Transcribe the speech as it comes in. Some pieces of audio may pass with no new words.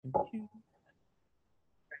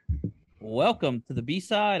Welcome to the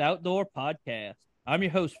B-Side Outdoor Podcast. I'm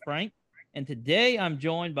your host, Frank, and today I'm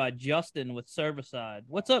joined by Justin with Cervicide.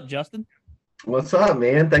 What's up, Justin? What's up,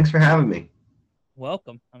 man? Thanks for having me.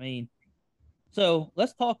 Welcome. So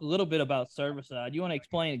let's talk a little bit about Cervicide. You want to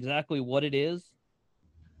explain exactly what it is?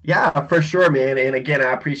 Yeah, for sure, man. And again,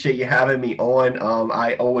 I appreciate you having me on.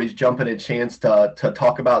 I always jump at a chance to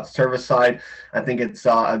talk about Cervicide. I think it's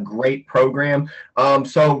a great program.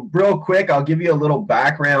 So real quick, I'll give you a little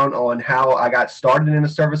background on how I got started in the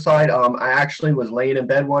Cervicide. I actually was laying in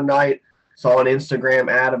bed one night, saw an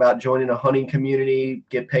Instagram ad about joining a hunting community,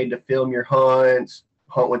 get paid to film your hunts,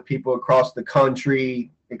 hunt with people across the country,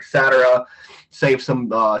 etc. Save some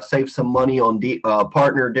money on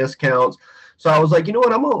partner discounts. So I was like, you know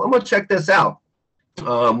what, I'm gonna check this out.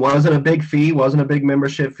 Wasn't a big fee, wasn't a big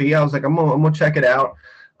membership fee. I was like, I'm gonna check it out.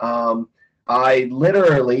 I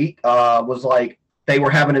literally was like, they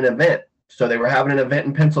were having an event. So they were having an event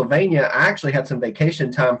in Pennsylvania. I actually had some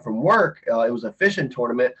vacation time from work. It was a fishing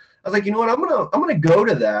tournament. I was like, you know what, I'm gonna go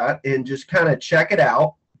to that and just kind of check it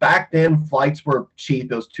out. Back then, flights were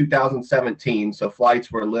cheap. It was 2017, so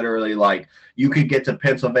flights were literally like you could get to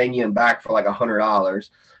Pennsylvania and back for like $100.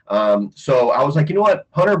 So I was like, you know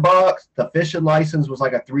what, $100. The fishing license was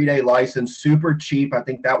like a 3-day license, super cheap. I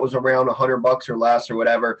think that was around $100 or less or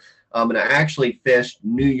whatever. And I actually fished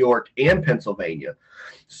New York and Pennsylvania.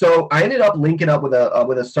 So I ended up linking up with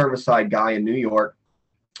a Cervicide guy in New York.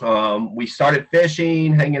 We started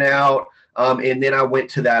fishing, hanging out, and then I went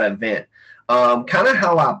to that event. Kind of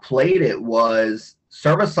how I played it was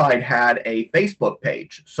Cervicide had a Facebook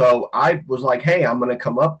page. So I was like, hey, I'm going to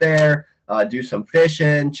come up there, do some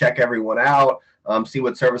fishing, check everyone out, see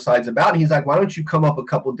what Cervicide's about. And he's like, why don't you come up a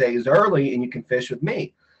couple days early and you can fish with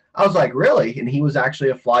me? I was like, really? And he was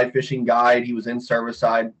actually a fly fishing guide. He was in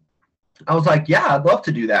Cervicide. I was like, yeah, I'd love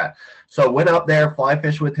to do that. So went up there, fly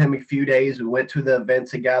fished with him a few days. We went to the event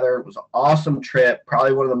together. It was an awesome trip,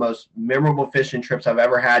 probably one of the most memorable fishing trips I've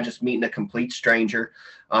ever had, just meeting a complete stranger.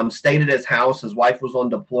 Stayed at his house. His wife was on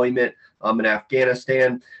deployment in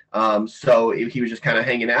Afghanistan. So he was just kind of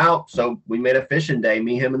hanging out. So we made a fishing day,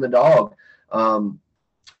 me, him, and the dog.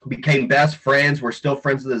 Became best friends. We're still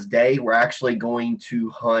friends to this day. We're actually going to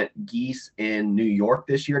hunt geese in New York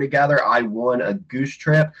this year together. I won a goose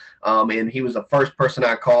trip, and he was the first person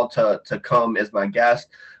I called to come as my guest.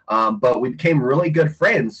 But we became really good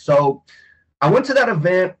friends. So I went to that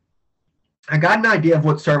event. I got an idea of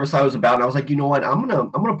what Cervicide was about, and I was like, you know what, I'm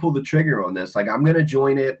gonna pull the trigger on this. Like, I'm gonna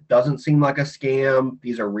join it. Doesn't seem like a scam.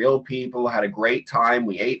 These are real people. Had a great time.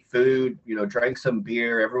 We ate food. Drank some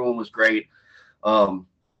beer. Everyone was great.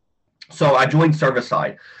 So I joined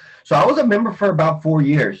Cervicide. So I was a member for about 4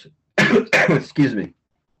 years. Excuse me.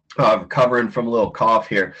 Recovering from a little cough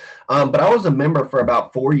here. But I was a member for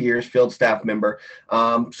about 4 years, field staff member.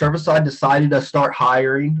 Cervicide decided to start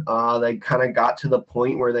hiring. They kind of got to the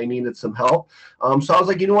point where they needed some help. So I was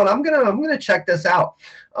like, you know what, I'm gonna check this out.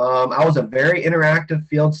 I was a very interactive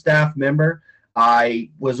field staff member. I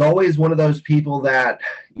was always one of those people that,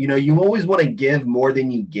 you always want to give more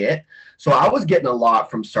than you get. So I was getting a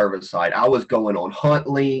lot from Cervicide. I was going on hunt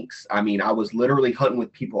links. I mean, I was literally hunting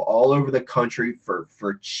with people all over the country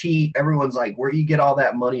for cheap. Everyone's like, where do you get all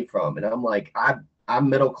that money from? And I'm like, I'm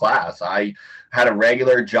middle class. I had a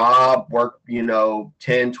regular job, worked, 10,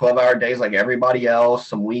 12-hour days like everybody else,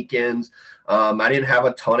 some weekends. I didn't have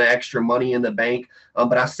a ton of extra money in the bank,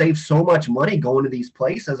 but I saved so much money going to these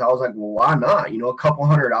places. I was like, well, why not? A couple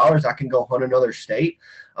 $100, I can go hunt another state.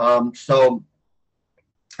 So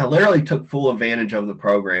I literally took full advantage of the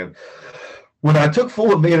program. When I took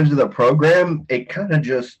full advantage of the program, it kind of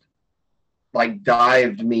just like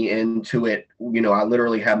dived me into it. I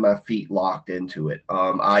literally had my feet locked into it.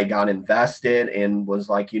 I got invested and was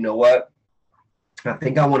like, you know what? I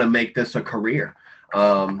think I want to make this a career.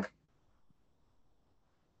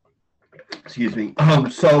 Excuse me.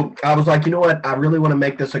 So I was like, you know what? I really want to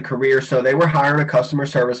make this a career. So they were hiring a customer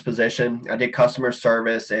service position. I did customer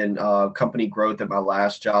service and company growth at my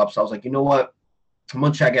last job. So I was like, you know what? I'm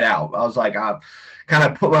going to check it out. I was like, I kind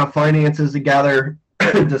of put my finances together,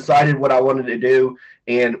 decided what I wanted to do,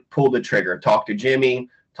 and pulled the trigger. Talked to Jimmy,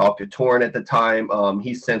 talked to Torrin at the time.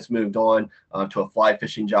 He's since moved on to a fly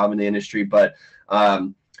fishing job in the industry. But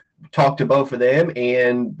talked to both of them,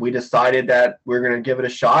 and we decided that we're going to give it a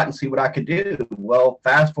shot and see what I could do. Well,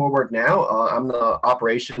 fast forward now, I'm the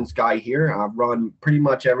operations guy here. I run pretty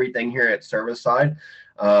much everything here at Cervicide,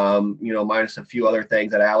 minus a few other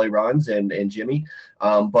things that Allie runs and Jimmy.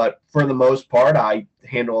 But for the most part, I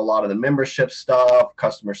handle a lot of the membership stuff,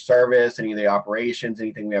 customer service, any of the operations,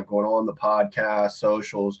 anything we have going on, the podcast,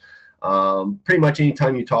 socials. Pretty much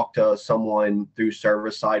anytime you talk to someone through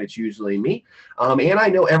Cervicide, it's usually me. And I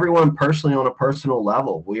know everyone personally on a personal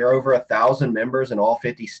level. We are over 1,000 members in all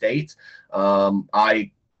 50 states.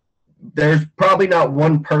 I There's probably not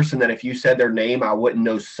one person that if you said their name, I wouldn't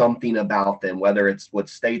know something about them, whether it's what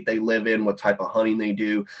state they live in, what type of hunting they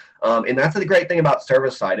do. And that's the great thing about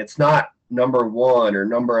Cervicide. It's not number one or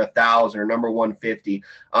number 1,000 or number 150.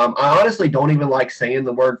 I honestly don't even like saying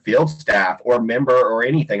the word field staff or member or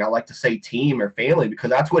anything. I like to say team or family because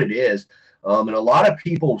that's what it is. And a lot of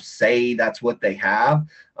people say that's what they have.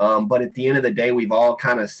 But at the end of the day, we've all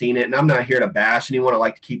kind of seen it. And I'm not here to bash anyone. I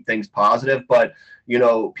like to keep things positive. But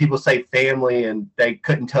people say family and they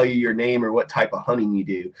couldn't tell you your name or what type of hunting you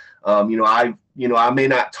do. I may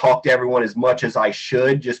not talk to everyone as much as I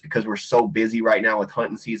should just because we're so busy right now with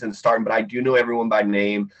hunting season starting, but I do know everyone by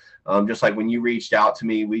name. Just like when you reached out to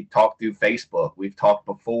me, we talked through Facebook. We've talked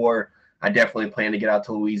before. I definitely plan to get out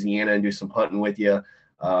to Louisiana and do some hunting with you.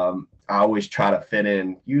 I always try to fit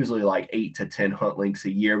in usually like 8 to 10 hunt links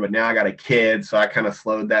a year, but now I got a kid, so I kind of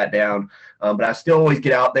slowed that down. But I still always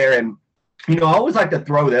get out there and I always like to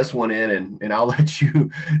throw this one in and I'll let you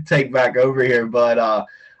take back over here. But I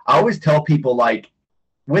always tell people, like,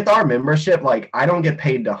 with our membership, like, I don't get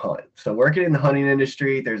paid to hunt. So working in the hunting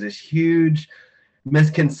industry, there's this huge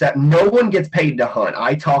misconception. No one gets paid to hunt.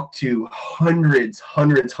 I talk to hundreds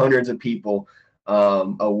of people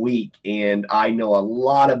a week, and I know a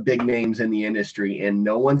lot of big names in the industry, and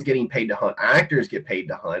no one's getting paid to hunt. Actors get paid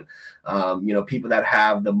to hunt. People that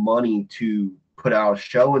have the money to put out a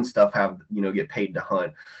show and stuff get paid to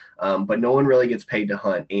hunt. But no one really gets paid to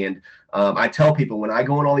hunt. And I tell people when I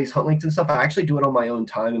go on all these hunt links and stuff, I actually do it on my own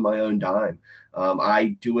time and my own dime.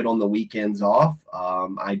 I do it on the weekends off.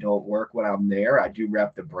 I don't work when I'm there. I do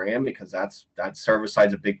rep the brand because that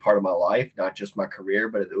Cervicide's a big part of my life, not just my career,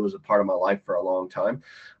 but it was a part of my life for a long time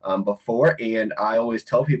before. And I always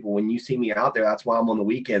tell people when you see me out there, that's why I'm on the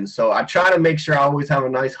weekends. So I try to make sure I always have a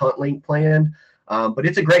nice hunt link planned. But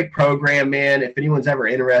it's a great program, man. If anyone's ever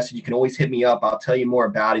interested, you can always hit me up. I'll tell you more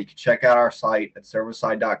about it. You can check out our site at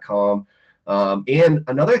cervicide.com. And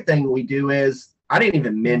another thing we do is, I didn't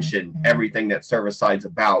even mention everything that Cervicide's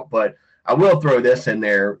about, but I will throw this in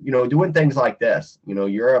there, doing things like this.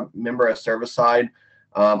 You're a member of Cervicide.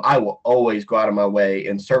 I will always go out of my way,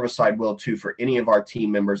 and Cervicide will too, for any of our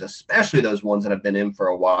team members, especially those ones that have been in for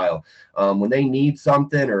a while. When they need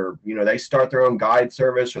something, or they start their own guide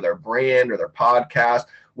service or their brand or their podcast,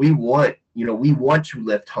 we want to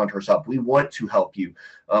lift hunters up. We want to help you.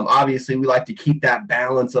 Obviously, we like to keep that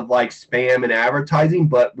balance of like spam and advertising,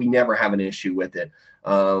 but we never have an issue with it.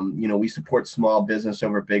 We support small business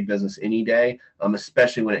over big business any day,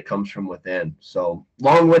 especially when it comes from within. So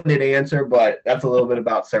long-winded answer, but that's a little bit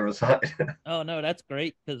about Cervicide. Oh, no, that's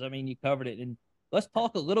great because, you covered it. And let's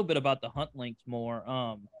talk a little bit about the hunt links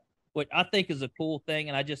more, what I think is a cool thing.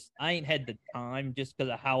 And I ain't had the time just because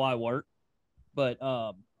of how I work. But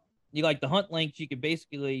you like the hunt links, you can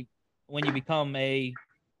basically, when you become a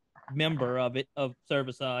member of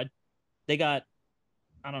Cervicide, they got,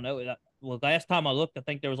 I don't know, well, last time I looked, I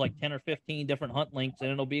think there was like 10 or 15 different hunt links, and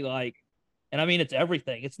it'll be like, and it's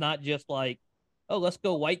everything. It's not just like, oh, let's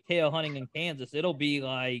go whitetail hunting in Kansas. It'll be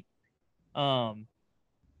like, a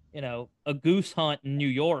goose hunt in New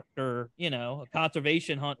York, or, a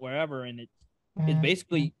conservation hunt wherever. And it's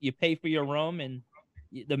basically, you pay for your room, and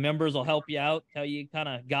the members will help you out, tell you, kind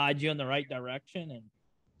of guide you in the right direction.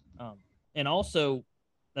 And also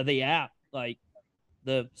the app, like,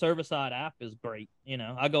 the Cervicide app is great.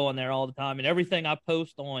 I go on there all the time, and everything I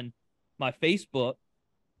post on my Facebook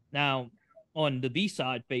now on the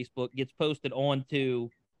B-Side Facebook gets posted onto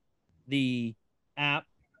the app,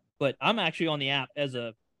 but I'm actually on the app as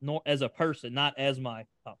a person, not as my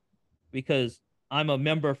because I'm a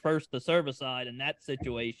member first to Cervicide in that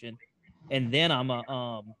situation, and then I'm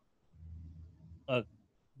a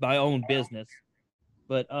my own business.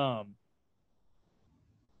 But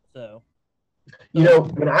so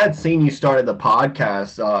when I had seen you started the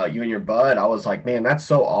podcast, you and your bud, I was like, man, that's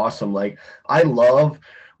so awesome. Like, I love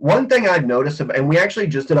one thing I've noticed, and we actually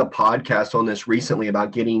just did a podcast on this recently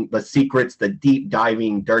about getting the secrets, the deep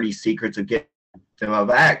diving, dirty secrets of getting. Am I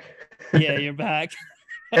back? Yeah, you're back.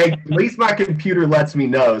 Hey, at least my computer lets me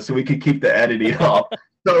know so we could keep the editing off.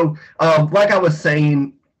 So, like I was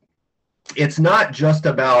saying, it's not just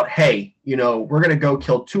about, hey, we're going to go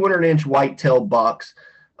kill 200-inch whitetail bucks.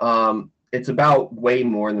 It's about way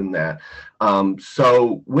more than that.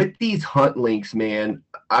 So with these hunt links, man,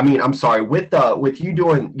 I'm sorry, with you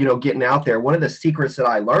doing, getting out there, one of the secrets that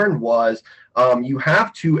I learned was you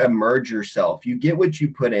have to immerse yourself. You get what you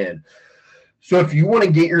put in. So if you want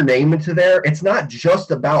to get your name into there, it's not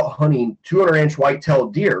just about hunting 200-inch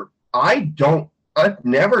white-tailed deer. I've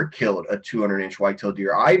never killed a 200-inch white-tailed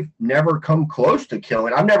deer. I've never come close to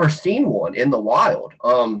killing. I've never seen one in the wild.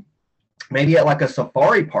 Maybe at like a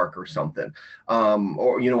safari park or something,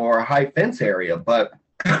 or a high fence area. But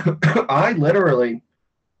I literally,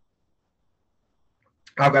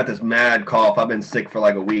 I've got this mad cough. I've been sick for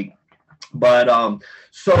like a week. But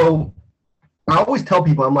so I always tell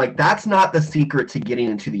people, I'm like, that's not the secret to getting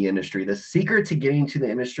into the industry. The secret to getting into the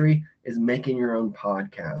industry is making your own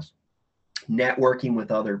podcast, networking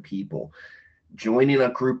with other people, joining a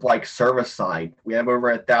group like Cervicide. We have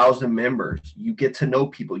over 1,000 members. You get to know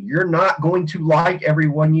people. You're not going to like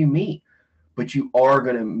everyone you meet, but you are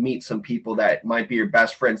going to meet some people that might be your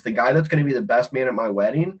best friends. The guy that's going to be the best man at my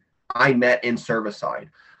wedding, I met in Cervicide.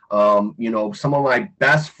 Some of my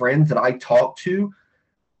best friends that I talk to,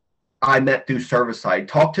 I met through Cervicide.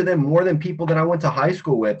 Talk to them more than people that I went to high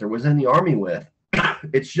school with or was in the Army with.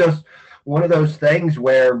 It's just one of those things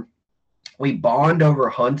where we bond over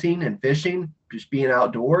hunting and fishing, just being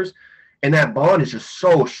outdoors. And that bond is just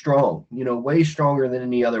so strong, way stronger than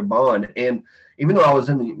any other bond. And even though I was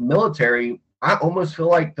in the military, I almost feel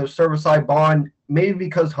like the Cervicide bond, maybe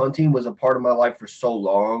because hunting was a part of my life for so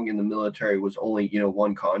long and the military was only,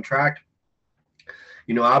 one contract.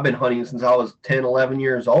 I've been hunting since I was 10, 11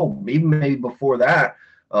 years old, even maybe before that.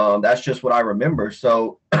 That's just what I remember.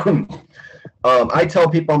 So I tell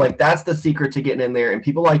people, I'm like, that's the secret to getting in there. And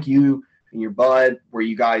people like you and your bud, where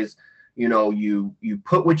you guys, you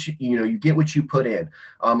put what you get what you put in.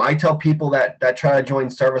 I tell people that try to join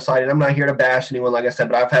Cervicide, and I'm not here to bash anyone, like I said,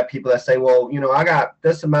 but I've had people that say, well, I got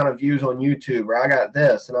this amount of views on YouTube, or I got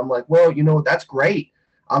this. And I'm like, well, that's great.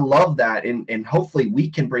 I love that. And hopefully we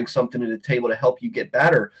can bring something to the table to help you get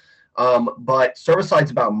better. But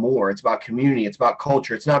Cervicide's about more. It's about community. It's about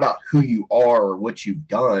culture. It's not about who you are or what you've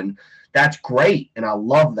done. That's great. And I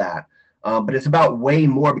love that. But it's about way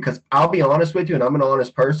more, because I'll be honest with you, and I'm an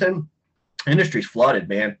honest person, industry's flooded,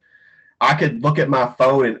 man. I could look at my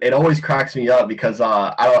phone, and it always cracks me up because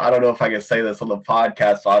I don't know if I can say this on the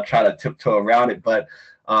podcast, so I'll try to tiptoe around it. But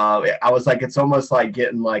I was like, it's almost like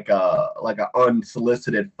getting like an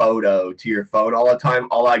unsolicited photo to your phone all the time.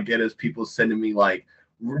 All I get is people sending me like,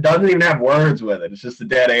 doesn't even have words with it. It's just a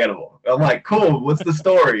dead animal. I'm like, cool, what's the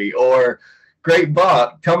story? Or great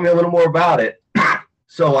buck, tell me a little more about it.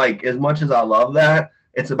 So like, as much as I love that,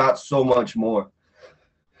 it's about so much more.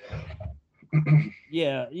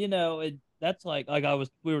 Yeah, that's like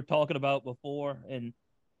we were talking about before, and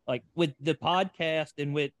like with the podcast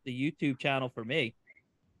and with the YouTube channel for me,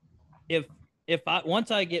 if I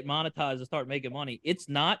once I get monetized and start making money, it's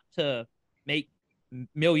not to make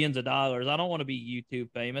millions of dollars. I don't want to be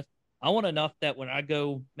YouTube famous. I want enough that when I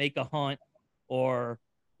go make a hunt or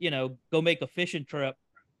go make a fishing trip,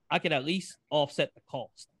 I can at least offset the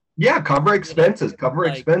cost. Yeah, cover expenses.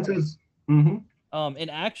 Mm-hmm.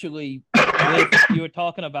 And actually, you were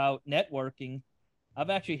talking about networking. I've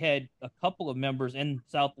actually had a couple of members in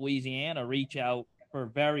South Louisiana reach out for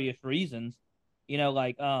various reasons.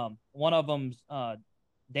 One of them's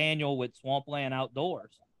Daniel with Swampland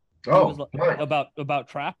Outdoors. Oh, he was about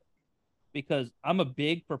trapping, because I'm a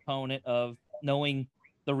big proponent of knowing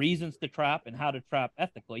the reasons to trap and how to trap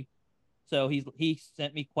ethically. So he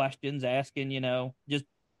sent me questions asking, just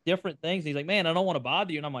different things. He's like, man, I don't want to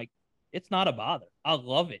bother you. And I'm like, it's not a bother. I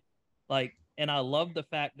love it. And I love the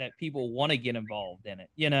fact that people want to get involved in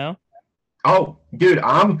it, Oh, dude,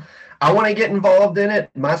 I want to get involved in it.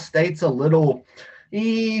 My state's a little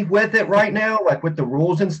with it right now, like with the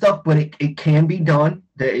rules and stuff, but it can be done.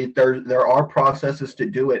 There are processes to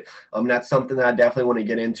do it. That's something that I definitely want to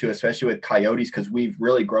get into, especially with coyotes, because we've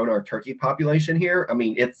really grown our turkey population here. I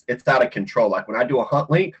mean, it's out of control. Like when I do a hunt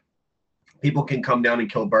link, people can come down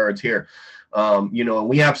and kill birds here. And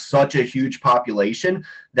we have such a huge population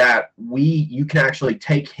that you can actually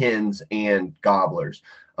take hens and gobblers.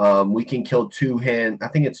 We can kill 2 hens. I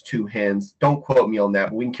think it's 2 hens. Don't quote me on that,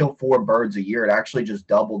 but we can kill 4 birds a year. It actually just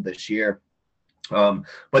doubled this year.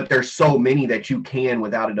 But there's so many that you can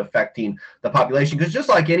without it affecting the population. Because just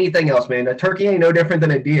like anything else, man, a turkey ain't no different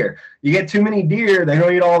than a deer. You get too many deer, they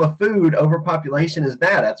don't eat all the food. Overpopulation is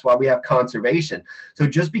bad. That's why we have conservation. So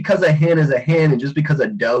just because a hen is a hen and just because a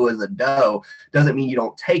doe is a doe doesn't mean you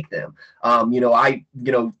don't take them.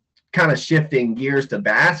 Kind of shifting gears to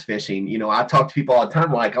bass fishing, I talk to people all the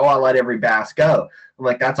time like, oh, I let every bass go. I'm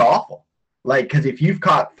like, that's awful. Like, because if you've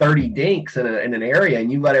caught 30 dinks in an area and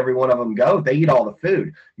you let every one of them go, they eat all the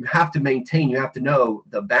food. You have to you have to know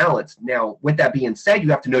the balance. Now, with that being said, you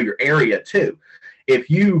have to know your area too. If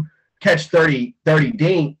you catch 30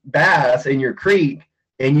 dink bass in your creek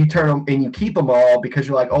and you turn them and you keep them all because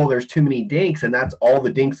you're like, oh, there's too many dinks, and that's all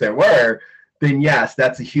the dinks there were, then yes,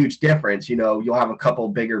 that's a huge difference. You'll have a couple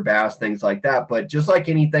bigger bass, things like that. But just like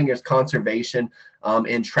anything, there's conservation,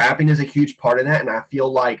 and trapping is a huge part of that. And I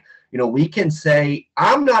feel like, we can say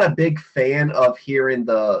I'm not a big fan of hearing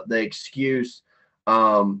the excuse,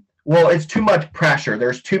 well, it's too much pressure.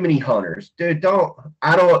 There's too many hunters. Dude,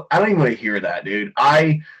 I don't even want to hear that, dude.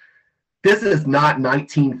 This is not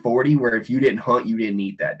 1940 where if you didn't hunt, you didn't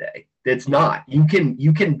eat that day. It's not. You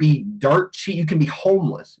can be dirt cheap. You can be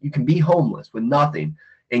homeless. You can be homeless with nothing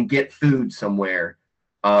and get food somewhere,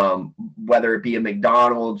 whether it be a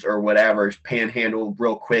McDonald's or whatever. Panhandle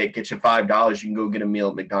real quick, get you $5. You can go get a meal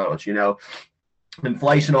at McDonald's.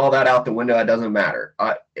 Inflation, all that out the window. It doesn't matter.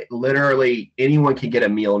 Literally anyone can get a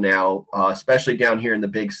meal now, especially down here in the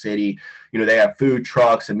big city. They have food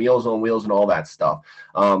trucks and Meals on Wheels and all that stuff.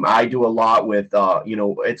 I do a lot with,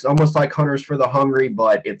 it's almost like Hunters for the Hungry,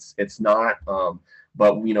 but it's not.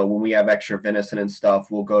 But when we have extra venison and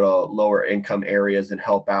stuff, we'll go to lower income areas and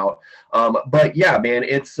help out. But yeah, man,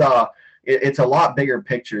 it's a lot bigger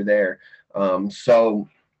picture there. So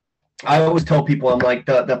I always tell people, I'm like,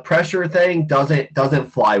 the pressure thing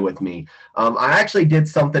doesn't fly with me. I actually did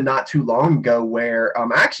something not too long ago where I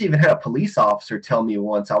actually even had a police officer tell me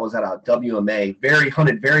once. I was at a WMA,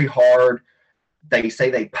 hunted very hard. They say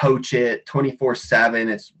they poach it 24/7.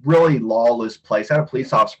 It's really lawless place. I had a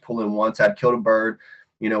police officer pull in once. I'd killed a bird.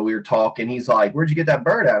 We were talking. He's like, "Where'd you get that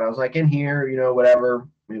bird at?" I was like, "In here, whatever."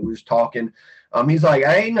 We were just talking. He's like,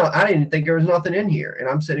 I didn't think there was nothing in here. And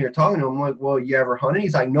I'm sitting here talking to him. I'm like, well, you ever hunted?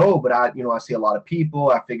 He's like, no, but I see a lot of people.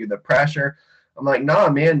 I figured the pressure. I'm like, nah,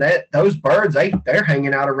 man, those birds, they're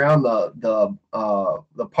hanging out around the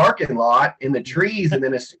parking lot in the trees. And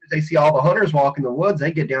then as soon as they see all the hunters walk in the woods,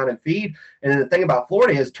 they get down and feed. And then the thing about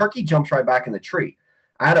Florida is turkey jumps right back in the tree.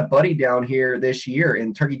 I had a buddy down here this year,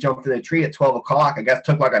 and turkey jumped in the tree at 12 o'clock. I guess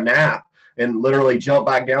took like a nap and literally jumped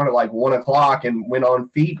back down at like 1 o'clock and went on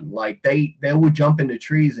feeding. Like they would jump into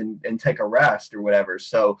trees and take a rest or whatever.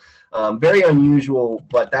 So very unusual,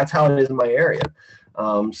 but that's how it is in my area.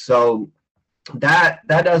 So that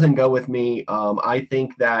doesn't go with me. I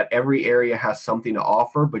think that every area has something to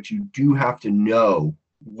offer, but you do have to know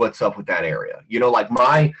what's up with that area. Like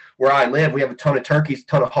where I live, we have a ton of turkeys, a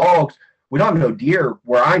ton of hogs. We don't have no deer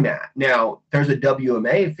where I'm at. Now, there's a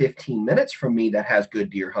WMA 15 minutes from me that has good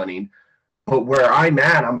deer hunting. But where I'm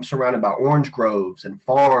at, I'm surrounded by orange groves and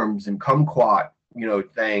farms and kumquat,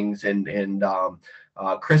 things and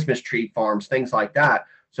Christmas tree farms, things like that.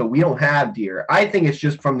 So we don't have deer. I think it's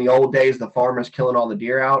just from the old days, the farmers killing all the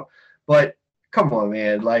deer out. But come on,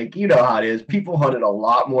 man, like, how it is. People hunted a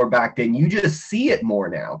lot more back then. You just see it more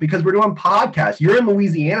now because we're doing podcasts. You're in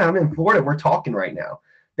Louisiana. I'm in Florida. We're talking right now.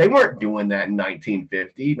 They weren't doing that in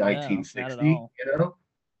 1950, 1960,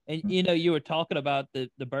 And you were talking about the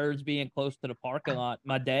birds being close to the parking lot.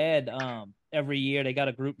 My dad, every year they got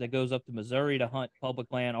a group that goes up to Missouri to hunt public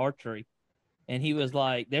land archery, and he was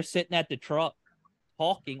like, they're sitting at the truck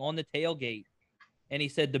talking on the tailgate, and he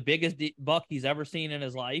said the biggest buck he's ever seen in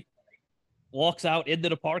his life walks out into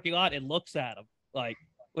the parking lot and looks at him like,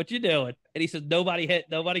 "What you doing?" And he says nobody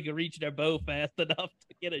could reach their bow fast enough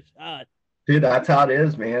to get a shot. Dude, that's how it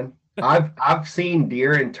is, man. I've seen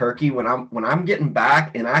deer and turkey when I'm getting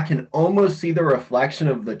back and I can almost see the reflection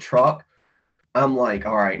of the truck. I'm like,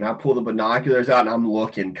 all right, and I pull the binoculars out and I'm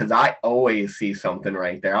looking because I always see something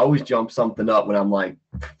right there. I always jump something up when I'm like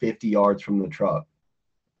 50 yards from the truck.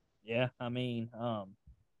 Yeah, I mean,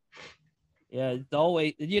 yeah, it's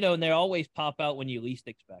always, and they always pop out when you least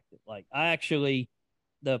expect it. Like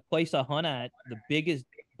the place I hunt at, the biggest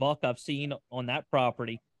buck I've seen on that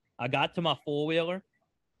property, I got to my four-wheeler,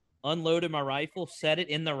 unloaded my rifle, set it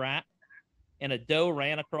in the wrap, and a doe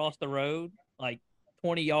ran across the road like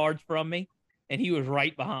 20 yards from me, and he was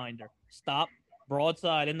right behind her. Stopped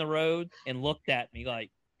broadside in the road and looked at me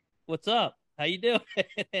like, "What's up? How you doing?"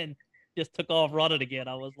 And just took off running again.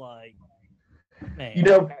 I was like,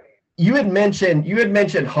 man. You had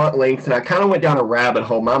mentioned hunt lengths, and I kind of went down a rabbit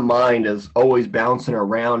hole. My mind is always bouncing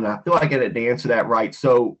around, and I feel like I didn't answer that right.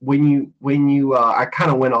 So when you I kind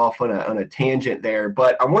of went off on a tangent there,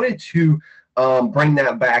 but I wanted to bring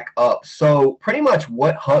that back up. So pretty much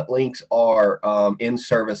what hunt links are in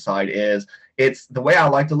Cervicide is, it's the way I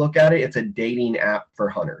like to look at it. It's a dating app for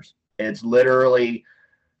hunters. It's literally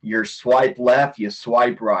you swipe left, you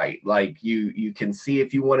swipe right. Like you can see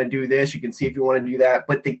if you want to do this, you can see if you want to do that.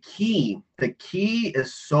 But the key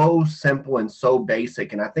is so simple and so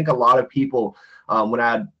basic. And I think a lot of people, when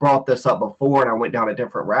I brought this up before and I went down a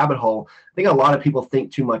different rabbit hole, I think a lot of people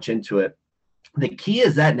think too much into it. The key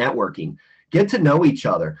is that networking. get to know each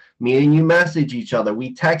other. Me and you message each other.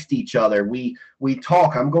 We text each other. We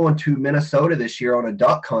talk. I'm going to Minnesota this year on a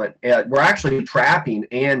duck hunt. We're actually trapping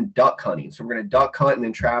and duck hunting. So we're going to duck hunt and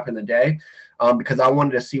then trap in the day. Because I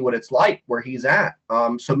wanted to see what it's like where he's at.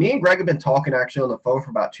 So me and Greg have been talking actually on the phone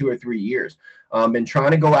for about 2 or 3 years. Been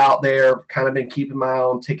trying to go out there, kind of been keeping my eye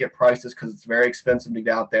on ticket prices because it's very expensive to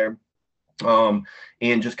get out there,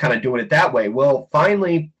 and just kind of doing it that way. Well,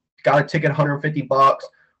 finally got a ticket, $150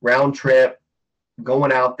 round trip,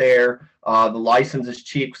 going out there. The license is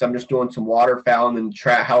cheap because I'm just doing some waterfowl and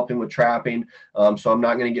helping with trapping. So I'm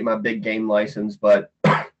not going to get my big game license, but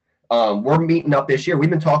we're meeting up this year. We've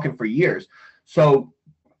been talking for years. So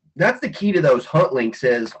that's the key to those hunt links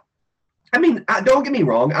is, I mean, don't get me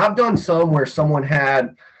wrong. I've done some where someone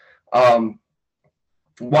had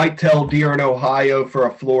whitetail deer in Ohio for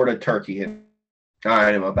a Florida turkey. All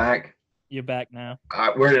right, am I back? You're back now.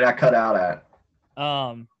 Where did I cut out at?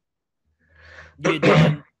 You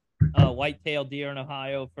done whitetail deer in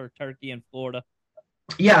Ohio for turkey in Florida.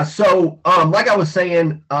 Yeah, so like I was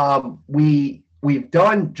saying, we've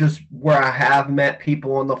done just where I have met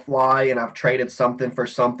people on the fly and I've traded something for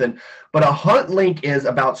something, but a hunt link is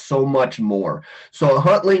about so much more. So a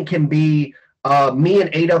hunt link can be me and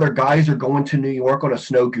 8 other guys are going to New York on a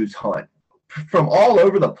snow goose hunt from all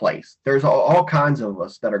over the place. There's all kinds of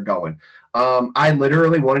us that are going. I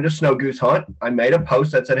literally wanted a snow goose hunt. I made a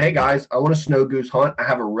post that said, hey guys, I want a snow goose hunt. I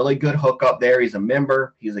have a really good hook up there. He's a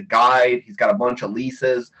member. He's a guide. He's got a bunch of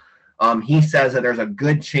leases. He says that there's a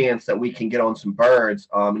good chance that we can get on some birds,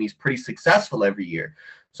 and he's pretty successful every year.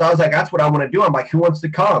 So I was like, that's what I want to do. I'm like, who wants to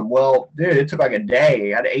come? Well, dude, it took like a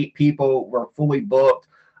day. I had 8 people. We're fully booked.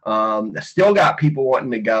 Still got people wanting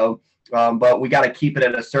to go, but we got to keep it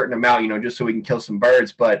at a certain amount, just so we can kill some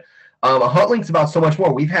birds. But a hunt link's about so much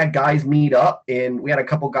more. We've had guys meet up, and we had a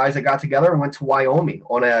couple guys that got together and went to Wyoming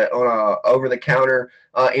on a over-the-counter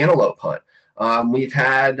antelope hunt. We've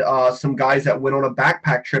had some guys that went on a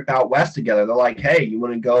backpack trip out west together. They're like, hey, you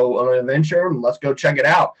want to go on an adventure? Let's go check it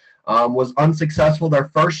out. Was unsuccessful their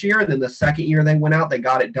first year, and then the second year they went out, they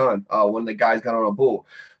got it done. One of the guys got on a bull.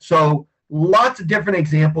 So lots of different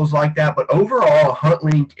examples like that. But overall, a hunt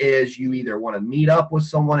link is you either want to meet up with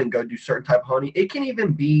someone and go do certain type of hunting. It can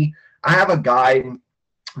even be, I have a guy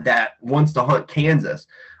that wants to hunt Kansas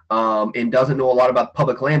and doesn't know a lot about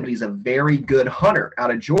public land, but he's a very good hunter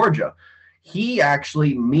out of Georgia. He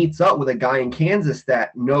actually meets up with a guy in Kansas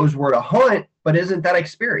that knows where to hunt, but isn't that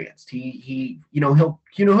experienced. He'll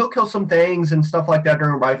kill some things and stuff like that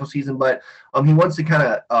during rifle season, but he wants to kind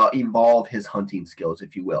of evolve his hunting skills,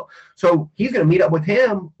 if you will. So he's going to meet up with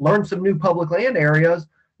him, learn some new public land areas.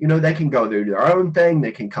 They can go do their own thing.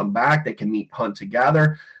 They can come back. They can hunt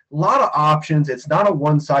together. A lot of options. It's not a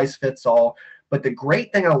one size fits all. But the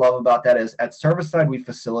great thing I love about that is at Cervicide, we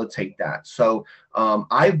facilitate that. So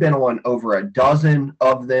I've been on over a dozen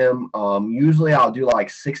of them. Usually I'll do like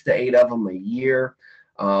 6 to 8 of them a year.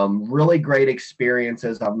 Really great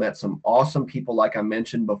experiences. I've met some awesome people, like I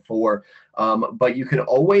mentioned before. But you can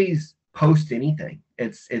always post anything.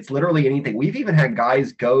 It's literally anything. We've even had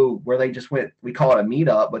guys go where they just went, we call it a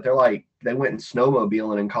meetup, but they went in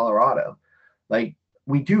snowmobiling in Colorado. Like,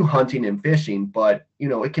 we do hunting and fishing, but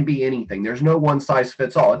it can be anything. There's no one size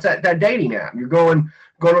fits all. It's that dating app. You're going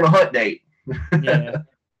on a hunt date.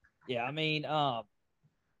 Yeah. I mean,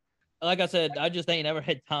 like I said, I just ain't never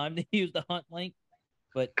had time to use the hunt link,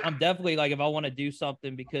 but I'm definitely like, if I want to do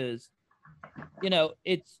something, because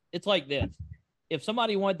it's like this. If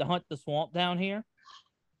somebody wanted to hunt the swamp down here,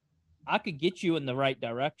 I could get you in the right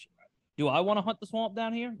direction. Do I want to hunt the swamp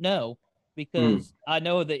down here? No. Because I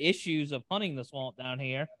know the issues of hunting the swamp down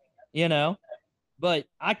here, but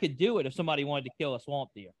I could do it if somebody wanted to kill a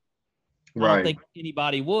swamp deer. Right. I don't think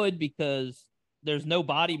anybody would, because there's no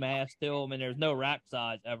body mass to them and there's no rack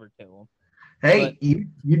size ever to them. Hey,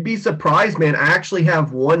 you'd be surprised, man. I actually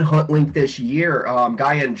have one hunt link this year.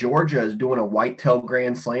 Guy in Georgia is doing a whitetail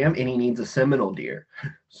grand slam, and he needs a Seminole deer.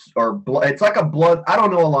 It's like a blood. I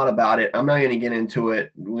don't know a lot about it. I'm not going to get into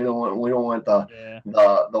it. We don't want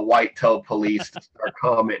the whitetail police to start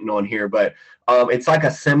commenting on here. But it's like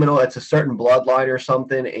a Seminole. It's a certain bloodline or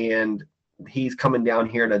something, and he's coming down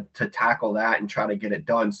here to tackle that and try to get it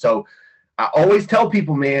done. So I always tell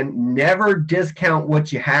people, man, never discount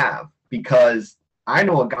what you have. Because I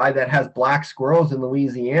know a guy that has black squirrels in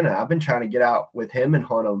Louisiana. I've been trying to get out with him and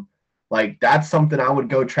hunt them. Like, that's something I would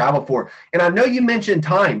go travel for. And I know you mentioned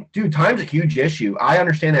time. Dude, time's a huge issue. I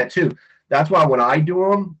understand that too. That's why when I do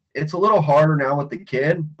them, it's a little harder now with the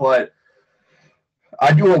kid. But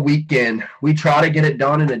I do a weekend. We try to get it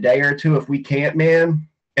done in a day or two if we can't, man.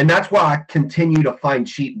 And that's why I continue to find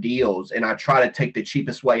cheap deals and I try to take the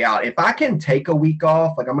cheapest way out. If I can take a week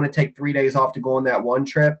off, like I'm going to take 3 days off to go on that one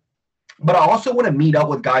trip, but I also want to meet up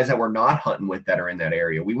with guys that we're not hunting with that are in that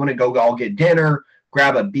area. We want to go all get dinner,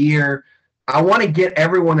 grab a beer. I want to get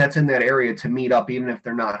everyone that's in that area to meet up, even if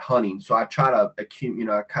they're not hunting. So I try to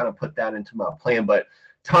I kind of put that into my plan. But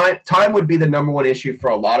time would be the number one issue for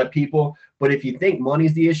a lot of people. But if you think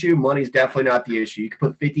money's the issue, money's definitely not the issue. You can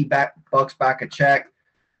put $50 back a check.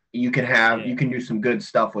 You can do some good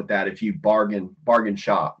stuff with that if you bargain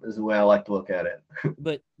shop is the way I like to look at it.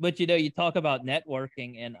 but you talk about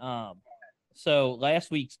networking, and so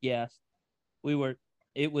last week's guest, I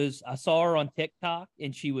saw her on TikTok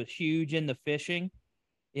and she was huge into fishing,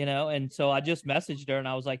 and so I just messaged her and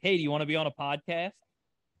I was like, hey, do you want to be on a podcast?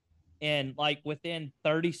 And like within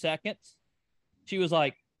 30 seconds, she was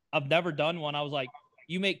like, I've never done one. I was like,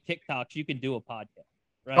 you make TikToks, you can do a podcast,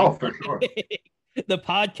 right? Oh, for sure. The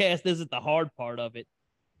podcast isn't the hard part of it.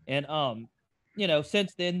 And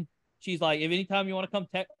since then she's like, if anytime you want to come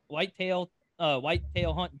whitetail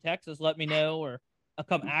hunt in Texas, let me know, or I'll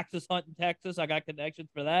come axis hunt in Texas. I got connections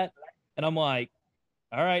for that. And I'm like,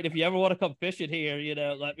 all right, if you ever want to come fish it here,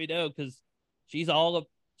 let me know, because she's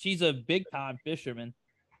a big time fisherman.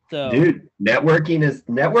 So dude,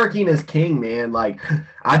 networking is king, man. Like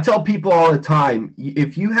I tell people all the time,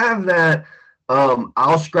 if you have that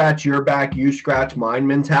I'll scratch your back, you scratch mine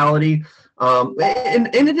mentality. And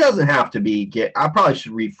it doesn't have to be I probably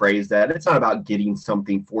should rephrase that. It's not about getting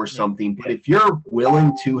something for something, but if you're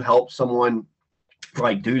willing to help someone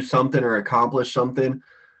like do something or accomplish something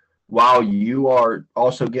while you are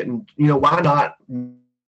also getting, why not?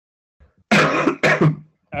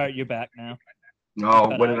 All right, you're back now.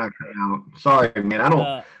 Oh, when did I cut out? Sorry,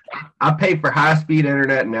 man. I pay for high speed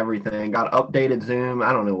internet and everything. Got updated Zoom.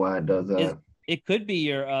 I don't know why it does that. It could be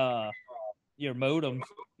your modems.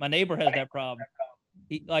 My neighbor has that problem.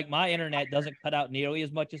 My internet doesn't cut out nearly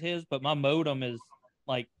as much as his, but my modem is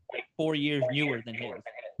like 4 years newer than his.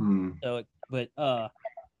 So, but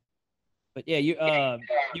yeah, you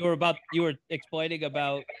were explaining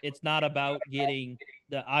about it's not about getting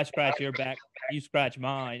the I scratch your back, you scratch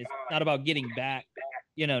mine. It's not about getting back,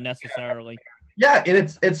 necessarily. Yeah,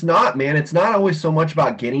 and it's not, man. It's not always so much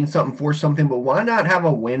about getting something for something, but why not have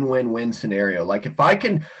a win-win-win scenario? Like if I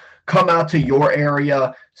can come out to your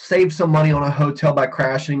area, save some money on a hotel by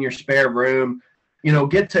crashing in your spare room,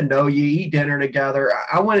 get to know you, eat dinner together.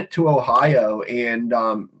 I went to Ohio, and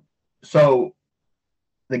so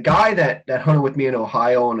the guy that hunted with me in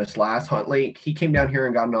Ohio on this last hunt lake, he came down here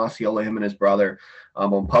and got an Osceola, him and his brother,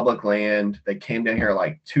 on public land. They came down here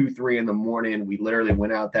like 2-3 in the morning. We literally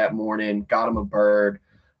went out that morning, got him a bird.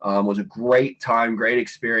 Was a great time, great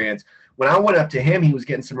experience. When I went up to him, he was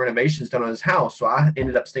getting some renovations done on his house, so I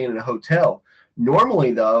ended up staying in a hotel.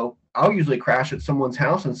 Normally, though, I'll usually crash at someone's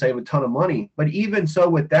house and save a ton of money. But even so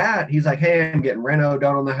with that, he's like, hey, I'm getting reno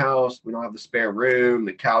done on the house. We don't have the spare room.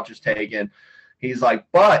 The couch is taken. He's like,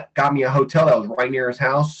 but got me a hotel that was right near his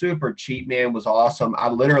house. Super cheap, man. Was awesome. I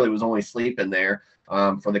literally was only sleeping there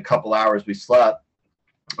for the couple hours we slept.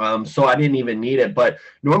 So I didn't even need it. But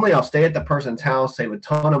normally I'll stay at the person's house, save a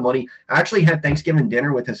ton of money. I actually had Thanksgiving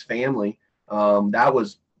dinner with his family. I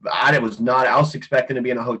was expecting to be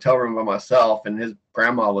in a hotel room by myself, and his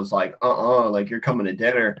grandma was like, like you're coming to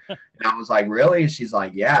dinner. And I was like, really? She's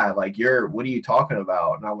like, yeah, like what are you talking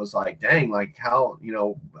about? And I was like, dang, like how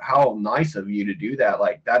nice of you to do that.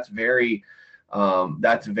 Like that's very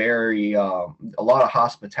a lot of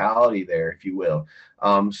hospitality there, if you will.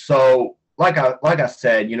 So like I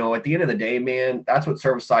said, at the end of the day, man, that's what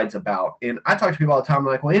Cervicide's about. And I talk to people all the time, I'm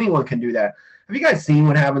like, well, anyone can do that. Have you guys seen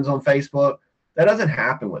what happens on Facebook? That doesn't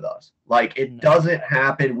happen with us. Like it doesn't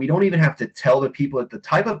happen. We don't even have to tell the people that the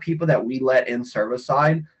type of people that we let in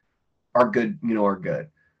Cervicide are good, are good.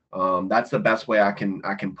 That's the best way I can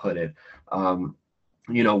put it.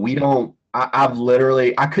 We don't,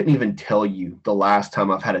 I couldn't even tell you the last time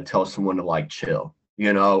I've had to tell someone to like chill,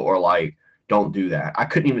 or like, don't do that. I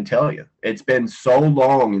couldn't even tell you. It's been so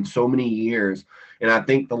long and so many years. And I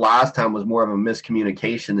think the last time was more of a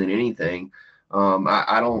miscommunication than anything.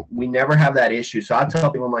 We never have that issue. So I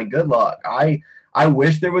tell people, I'm like, good luck. I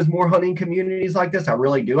wish there was more hunting communities like this. I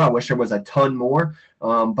really do. I wish there was a ton more,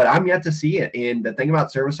 but I'm yet to see it. And the thing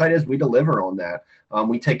about Cervicide is we deliver on that.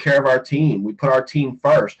 We take care of our team. We put our team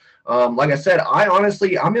first. Like I said,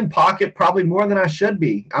 I'm in pocket probably more than I should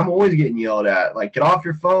be. I'm always getting yelled at, like, get off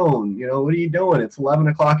your phone. What are you doing? It's 11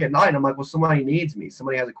 o'clock at night. And I'm like, well, somebody needs me.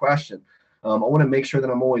 Somebody has a question. I want to make sure that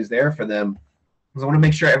I'm always there for them. Because I want to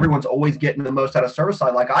make sure everyone's always getting the most out of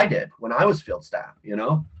Cervicide like I did when I was field staff,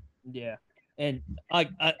 Yeah. And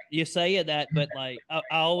you say that, but like I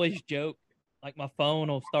always joke, like my phone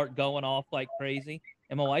will start going off like crazy,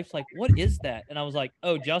 and my wife's like, "What is that?" And I was like,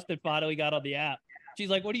 "Oh, Justin finally got on the app." She's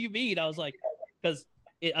like, "What do you mean?" I was like, "Because."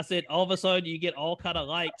 I said, all of a sudden you get all kind of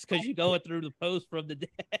likes because you're going through the post from the day.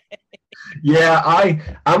 Yeah,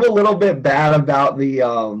 I'm a little bit bad about the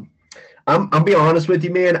I'm being honest with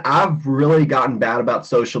you, man. I've really gotten bad about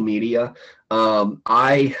social media. I'm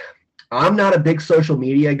not a big social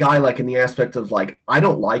media guy, like in the aspect of like I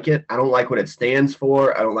don't like it. I don't like what it stands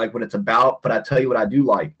for. I don't like what it's about. But I tell you what I do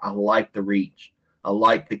like. I like the reach. I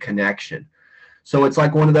like the connection. So it's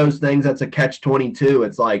like one of those things that's a catch 22.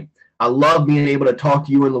 It's like I love being able to talk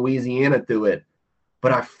to you in Louisiana through it,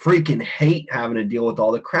 but I freaking hate having to deal with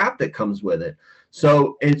all the crap that comes with it.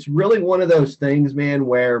 So it's really one of those things, man,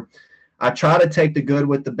 where I try to take the good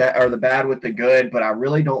with the bad or the bad with the good, but I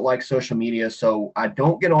really don't like social media. So I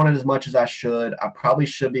don't get on it as much as I should. I probably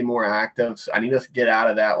should be more active. So I need to get out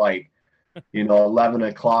of that, like, 11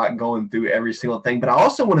 o'clock going through every single thing. But I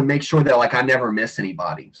also want to make sure that like I never miss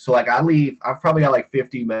anybody. So like I've probably got like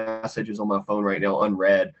 50 messages on my phone right now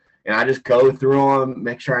unread. And I just go through them,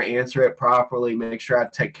 make sure I answer it properly, make sure I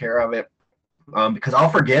take care of it, because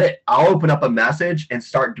I'll forget it. I'll open up a message and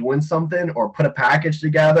start doing something or put a package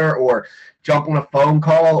together or jump on a phone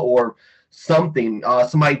call or something.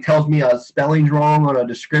 Somebody tells me a spelling's wrong on a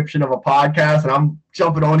description of a podcast and I'm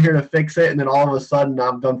jumping on here to fix it. And then all of a sudden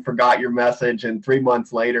I'm done, forgot your message. And 3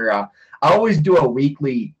 months later, I always do a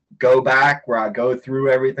weekly go back where I go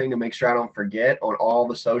through everything to make sure I don't forget on all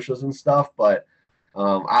the socials and stuff. But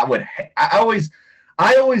I always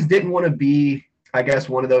didn't want to be, I guess,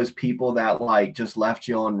 one of those people that like just left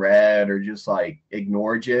you on red or just like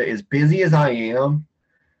ignored you. As busy as I am,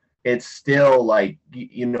 it's still like,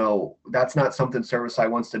 that's not something Serviceside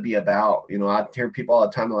wants to be about. I hear people all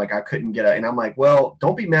the time like, I couldn't get it. And I'm like, well,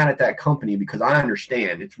 don't be mad at that company because I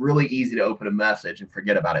understand it's really easy to open a message and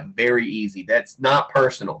forget about it. Very easy. That's not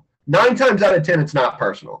personal. 9 times out of 10, it's not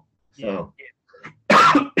personal. So.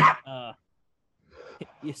 Yeah.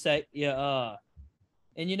 You say, yeah.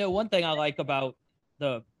 And one thing I like about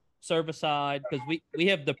the Cervicide, because we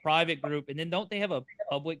have the private group, and then don't they have a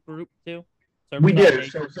public group too? We Cervicide do.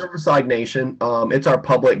 Nation. So Cervicide Nation, it's our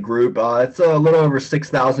public group. It's a little over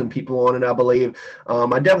 6,000 people on it, I believe.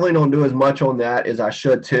 I definitely don't do as much on that as I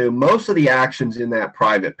should too. Most of the action's in that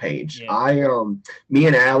private page. Yeah. Me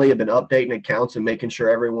and Allie have been updating accounts and making sure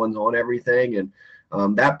everyone's on everything. And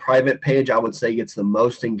that private page, I would say, gets the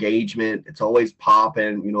most engagement. It's always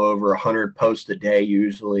popping, over 100 posts a day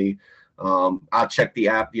usually. I checked the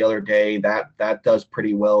app the other day. That does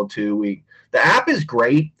pretty well too. The app is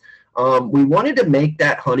great. We wanted to make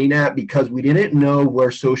that hunting app because we didn't know where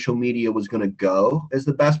social media was going to go, is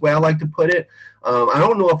the best way I like to put it. I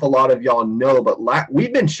don't know if a lot of y'all know, but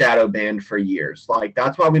we've been shadow banned for years. Like,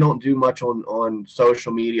 that's why we don't do much on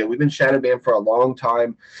social media. We've been shadow banned for a long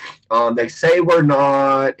time. They say we're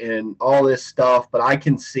not and all this stuff, but I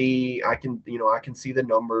can see the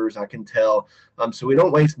numbers. I can tell. So we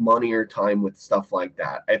don't waste money or time with stuff like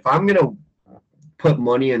that. If I'm going to put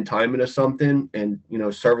money and time into something and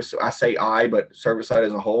I say but Cervicide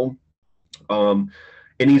as a whole,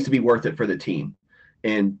 it needs to be worth it for the team,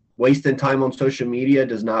 and wasting time on social media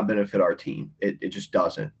does not benefit our team. It just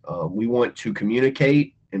doesn't. We want to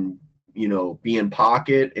communicate and be in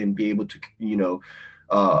pocket and be able to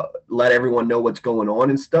let everyone know what's going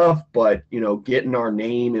on and stuff, but getting our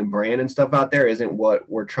name and brand and stuff out there isn't what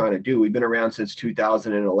we're trying to do. We've been around since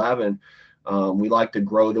 2011. We like to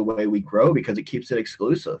grow the way we grow because it keeps it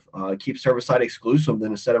exclusive. It keeps Cervicide exclusive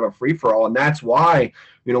than instead of a free-for-all. And that's why,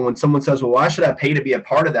 when someone says, well, why should I pay to be a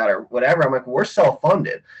part of that or whatever? I'm like, we're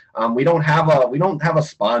self-funded. We don't have a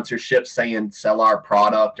sponsorship saying sell our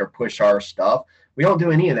product or push our stuff. We don't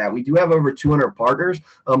do any of that. We do have over 200 partners,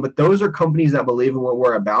 but those are companies that believe in what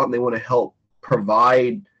we're about and they want to help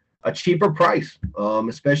provide a cheaper price,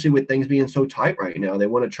 especially with things being so tight right now. They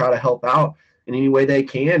want to try to help out in any way they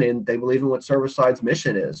can, and they believe in what Cervicide's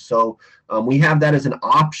mission is. So we have that as an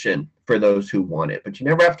option for those who want it, but you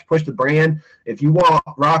never have to push the brand. If you want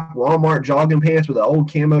rock Walmart jogging pants with an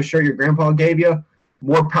old camo shirt your grandpa gave you,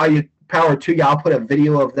 more power to you. I'll put a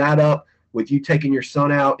video of that up with you taking your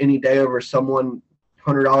son out any day over someone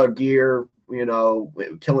 $100 gear,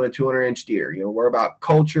 killing a 200-inch deer. We're about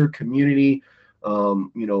culture, community,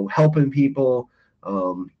 helping people,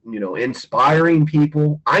 inspiring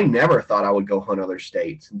people. I never thought I would go hunt other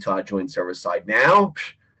states until I joined Cervicide. Now,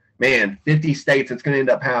 man, 50 states, it's going to end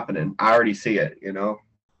up happening. I already see it,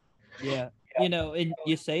 Yeah. And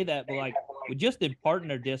you say that, but like with just in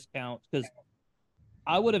partner discounts, because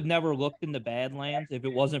I would have never looked in the Badlands if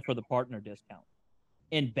it wasn't for the partner discount.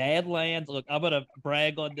 in Badlands. Look, I'm gonna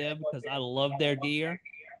brag on them because I love their gear,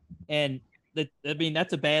 and I mean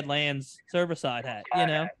that's a Badlands Cervicide hat, you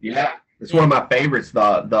know. Yeah, it's one of And my favorites.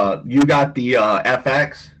 The you got the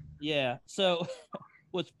FX. yeah, so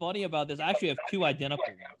what's funny about this? I actually have two identical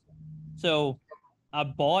ones. So I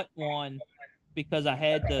bought one because I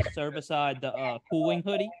had the Cervicide, the cooling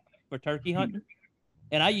hoodie for turkey hunting,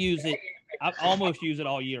 and I use it. I almost use it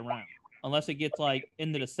all year round, unless it gets like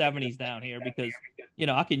into the 70s down here, because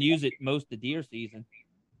I can use it most of the deer season.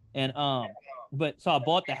 And but so I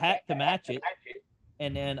bought the hat to match it,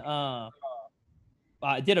 and then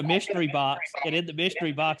I did a mystery box, and in the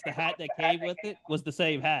mystery box, the hat that came with it was the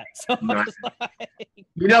same hat. So I Nice. was like,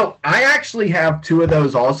 You know, I actually have two of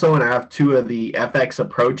those also, and I have two of the FX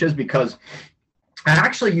approaches because I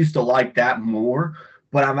actually used to like that more.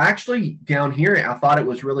 But I'm actually down here. I thought it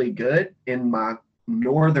was really good. In my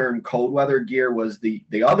northern cold weather gear was the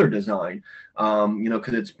other design,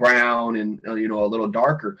 because it's brown and a little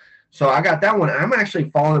darker. So I got that one. I'm actually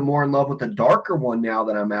falling more in love with the darker one now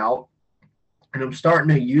that I'm out, and I'm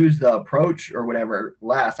starting to use the approach or whatever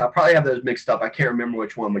last. I probably have those mixed up. I can't remember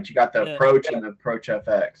which one, but you got the the approach and the approach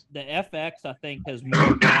FX. the FX I think has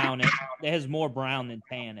more brown. It has more brown than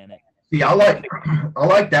tan in it. See, I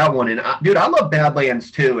like that one, and dude, I love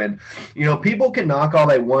Badlands too. And people can knock all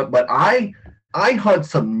they want, but I hunt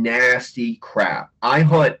some nasty crap. I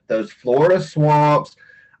hunt those Florida swamps.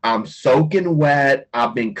 I'm soaking wet.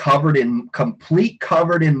 I've been covered in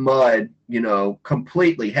mud,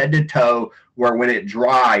 completely head to toe, where when it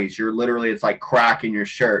dries, it's like cracking your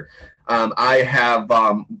shirt. I have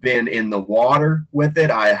been in the water with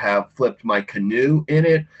it. I have flipped my canoe in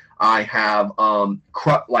it. I have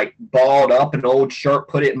like balled up an old shirt,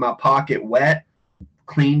 put it in my pocket wet,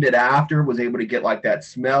 cleaned it after, was able to get like that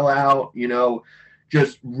smell out,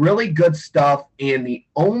 just really good stuff. And the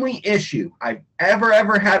only issue I've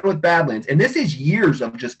ever had with Badlands, and this is years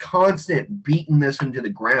of just constant beating this into the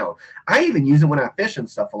ground. I even use it when I fish and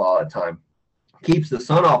stuff a lot of the time. Keeps the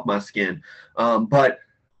sun off my skin. But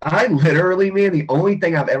I literally, man, the only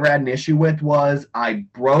thing I've ever had an issue with was I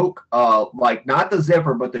broke, like not the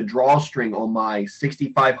zipper, but the drawstring on my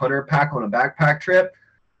 6500 pack on a backpack trip.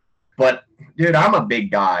 But dude, I'm a big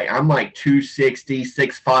guy. I'm like 260,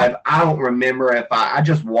 6'5". I don't remember if I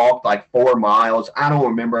just walked like 4 miles. I don't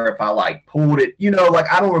remember if I like pulled it,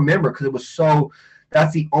 like I don't remember because it was so.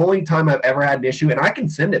 That's the only time I've ever had an issue, and I can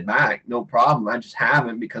send it back, no problem. I just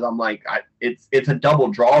haven't because I'm like, it's a double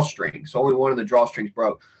drawstring, so only one of the drawstrings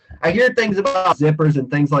broke. I hear things about zippers and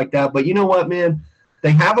things like that, but you know what, man?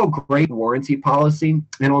 They have a great warranty policy,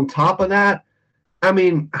 and on top of that, I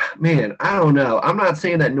mean, man, I don't know. I'm not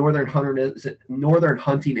saying that northern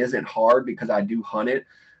hunting isn't hard because I do hunt it,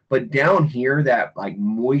 but down here, that like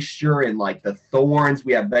moisture and like the thorns,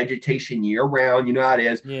 we have vegetation year round. You know how it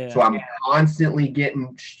is. Yeah. So I'm constantly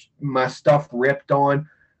getting my stuff ripped on.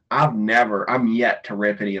 I'm yet to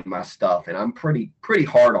rip any of my stuff, and I'm pretty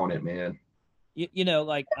hard on it, man.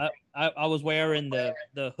 Like I was wearing the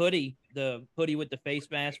hoodie with the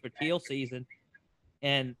face mask for teal season,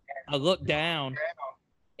 and I look down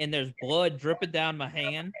and there's blood dripping down my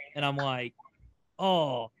hand, and I'm like,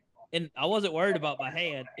 oh, and I wasn't worried about my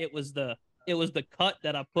hand. It was the cut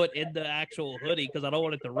that I put in the actual hoodie because I don't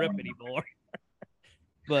want it to rip anymore.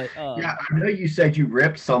 But yeah, I know you said you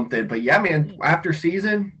ripped something, but yeah, man, after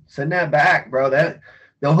season, send that back, bro.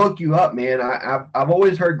 They'll hook you up, man. I've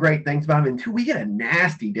always heard great things about them, and too, we get a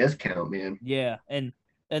nasty discount, man. Yeah, and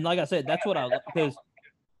like I said, that's what I because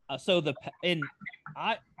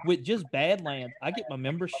I with just Badlands, I get my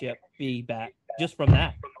membership fee back just from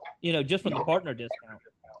that, just from the partner discount.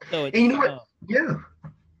 So it's and you know what? Yeah.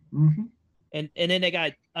 Mm-hmm. And then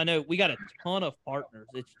I know we got a ton of partners.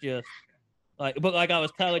 It's just but like I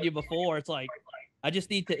was telling you before, it's like I just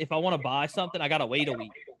need to, if I want to buy something, I gotta wait a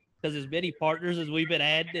week because as many partners as we've been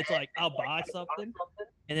adding, it's like I'll buy something,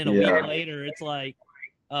 and then a week later, it's like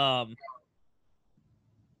I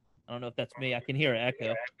don't know if that's me. I can hear an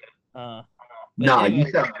echo. Nah, anyway,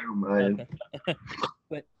 you sound good, okay.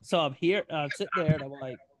 But so I'm here, I'm sitting there, and I'm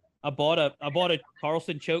like, I bought a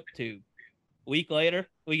Carlson choke tube. A week later,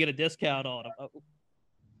 we get a discount on them. Oh.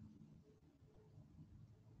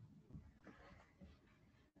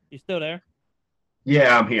 You still there?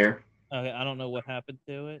 Yeah, I'm here. Okay, I don't know what happened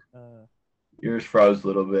to it. Yours froze a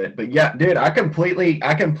little bit, but yeah, dude, I completely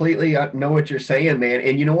know what you're saying, man.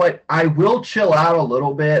 And you know what? I will chill out a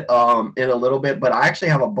little bit, in a little bit, but I actually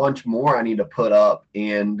have a bunch more I need to put up,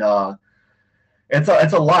 and It's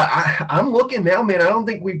a lot. I'm looking now, man. I don't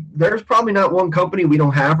think there's probably not one company we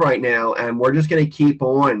don't have right now, and we're just gonna keep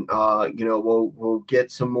on. We'll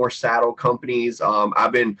get some more saddle companies.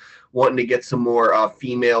 I've been wanting to get some more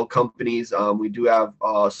female companies. We do have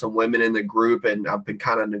some women in the group, and I've been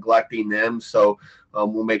kind of neglecting them. So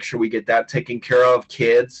we'll make sure we get that taken care of.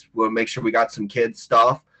 Kids, we'll make sure we got some kids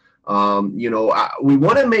stuff. We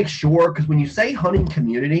want to make sure, because when you say hunting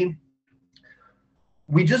community,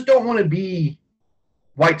 we just don't want to be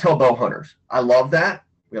whitetail bow hunters. I love that.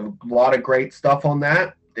 We have a lot of great stuff on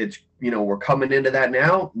that. It's, we're coming into that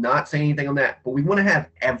now, not saying anything on that, but we want to have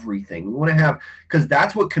everything. We want to have, because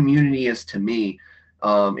that's what community is to me.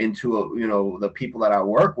 The people that I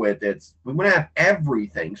work with, we want to have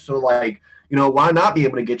everything. So like, why not be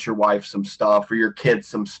able to get your wife some stuff or your kids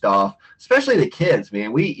some stuff, especially the kids,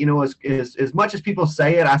 man. As much as people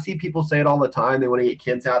say it, I see people say it all the time. They want to get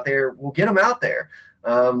kids out there. We'll get them out there.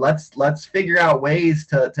 Let's figure out ways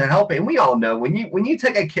to help it. And we all know when you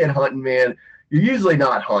take a kid hunting, man, you're usually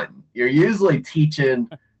not hunting. You're usually teaching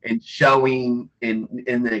and showing in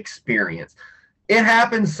the experience. It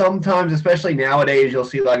happens sometimes, especially nowadays. You'll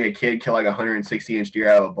see like a kid kill like a 160-inch deer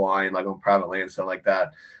out of a blind, like on private land, stuff like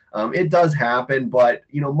that. It does happen, but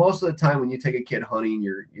most of the time when you take a kid hunting,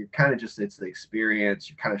 you're kind of just, it's the experience.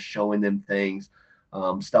 You're kind of showing them things.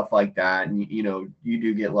 Stuff like that, and you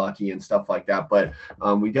do get lucky and stuff like that, but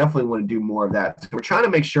we definitely want to do more of that. So we're trying to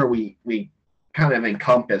make sure we kind of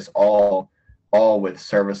encompass all with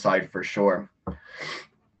Cervicide for sure.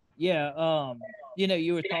 Yeah,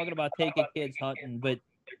 you were talking about taking kids hunting, but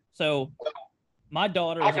so my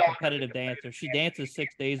daughter is a competitive dancer. She dances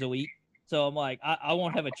 6 days a week, so I'm like, I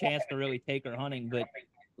won't have a chance to really take her hunting. But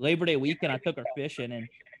Labor Day weekend, I took her fishing, and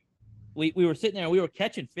we were sitting there and we were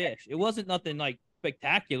catching fish. It wasn't nothing like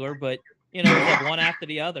spectacular, but it was like one after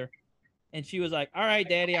the other. And she was like, "All right,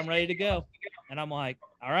 Daddy, I'm ready to go." And I'm like,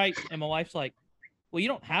 "All right." And my wife's like, "Well, you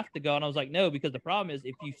don't have to go." And I was like, "No, because the problem is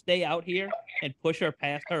if you stay out here and push her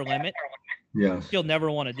past her limit, yes, she'll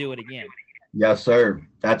never want to do it again." Yes, sir.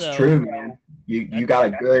 That's true, man. You got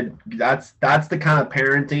a good. That's the kind of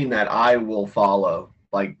parenting that I will follow.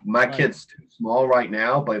 Like my kid's too small right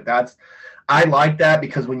now, but I like that,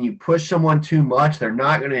 because when you push someone too much, they're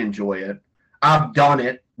not going to enjoy it. I've done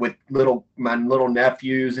it with my little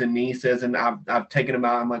nephews and nieces, and I've taken them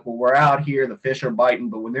out. I'm like, well, we're out here, the fish are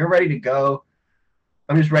biting, but when they're ready to go,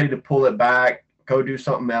 I'm just ready to pull it back, go do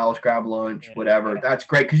something else, grab lunch, whatever. That's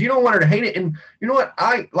great, because you don't want her to hate it. And you know what?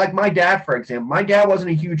 I like my dad, for example. My dad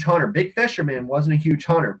wasn't a huge hunter. Big fisherman, wasn't a huge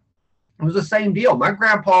hunter. It was the same deal. My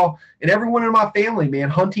grandpa and everyone in my family, man,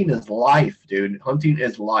 hunting is life, dude. Hunting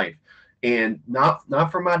is life, and not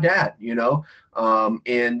for my dad,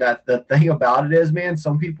 and that the thing about it is, man,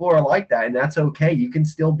 some people are like that, and that's okay. You can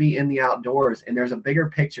still be in the outdoors, and there's a bigger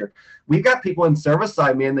picture. We've got people in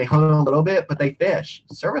Cervicide, man, they hunt a little bit, but they fish.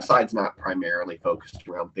 Cervicide's not primarily focused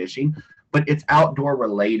around fishing, but it's outdoor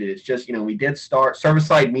related. It's just, we did start.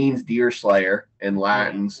 Cervicide means deer slayer in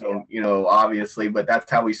Latin, so obviously, but that's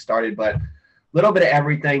how we started. But a little bit of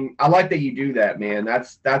everything. I like that you do that, man.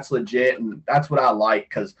 That's legit, and that's what I like,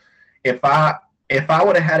 because if I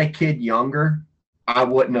would have had a kid younger, I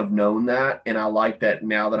wouldn't have known that. And I like that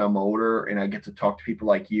now that I'm older and I get to talk to people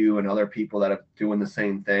like you and other people that are doing the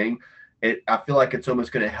same thing. I feel like it's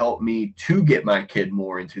almost going to help me to get my kid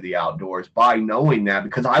more into the outdoors by knowing that,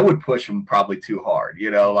 because I would push him probably too hard.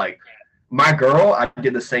 Like my girl, I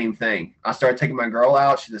did the same thing. I started taking my girl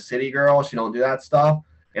out. She's a city girl. She don't do that stuff.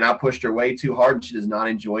 And I pushed her way too hard. And she does not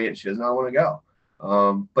enjoy it. She does not want to go.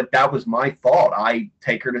 But that was my fault. I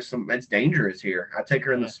take her to it's dangerous here. I take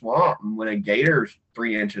her in the swamp, and when a gator's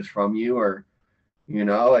 3 inches from you, or,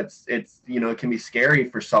 it can be scary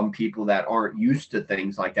for some people that aren't used to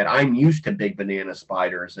things like that. I'm used to big banana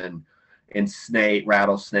spiders and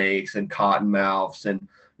rattlesnakes and cottonmouths. And,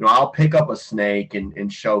 I'll pick up a snake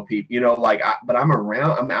and show people, but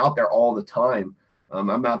I'm out there all the time.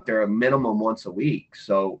 I'm out there a minimum once a week.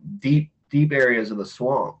 So deep areas of the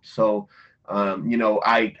swamp. So,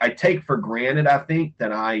 I take for granted, I think,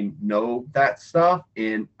 that I know that stuff.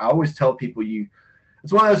 And I always tell people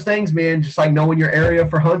it's one of those things, man, just like knowing your area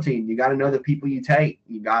for hunting. You got to know the people you take.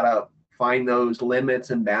 You got to find those limits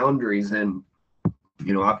and boundaries. And,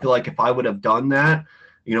 I feel like if I would have done that,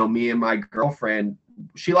 me and my girlfriend,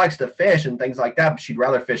 she likes to fish and things like that, but she'd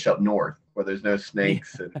rather fish up north where there's no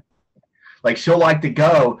snakes. And like, she'll like to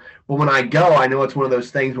go. But when I go, I know it's one of those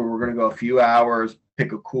things where we're going to go a few hours,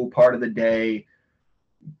 pick a cool part of the day,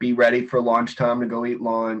 be ready for lunchtime to go eat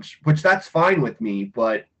lunch, which that's fine with me.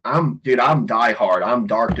 But I'm die hard. I'm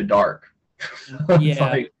dark to dark.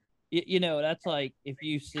 Yeah. That's like if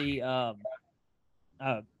you see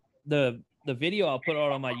the the video I'll put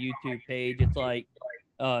out on my YouTube page. It's like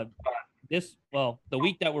uh the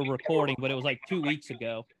week that we're recording, but it was like 2 weeks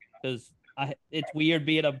ago because I it's weird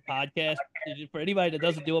being a podcast for anybody that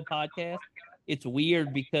doesn't do a podcast. It's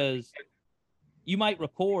weird because you might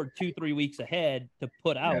record 2-3 weeks ahead to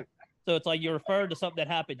put Yeah. out. So it's like you're referring to something that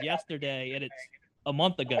happened yesterday and it's a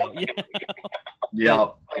month ago.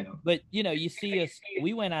 But Yeah. you see us.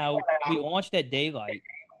 We went out. We launched at daylight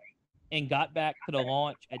and got back to the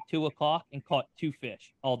launch at 2 o'clock and caught 2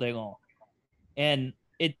 fish all day long. And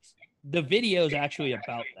it's the video is actually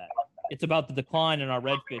about that. It's about the decline in our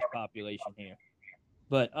redfish population here.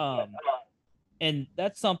 But and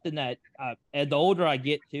that's something that as the older I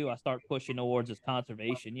get too, I start pushing towards is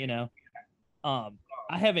conservation.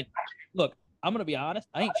 I haven't look. I'm gonna be honest.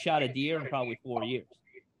 I ain't shot a deer in probably 4 years.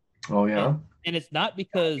 Oh yeah. And it's not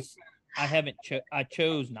because I haven't. I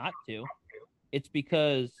chose not to. It's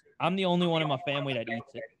because I'm the only one in my family that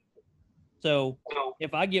eats it. So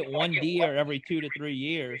if I get one deer every 2 to 3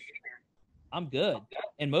 years, I'm good.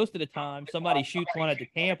 And most of the time, somebody shoots one at the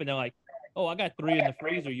camp, and they're like, "Oh, I got 3 in the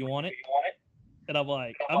freezer. You want it?" And I'm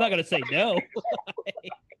like, I'm not gonna say no.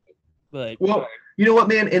 But Well, you know what,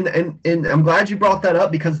 man, and I'm glad you brought that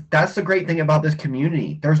up because that's the great thing about this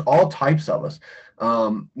community. There's all types of us.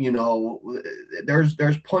 You know, there's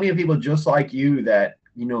plenty of people just like you that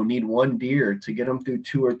need one deer to get them through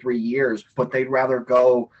 2 or 3 years, but they'd rather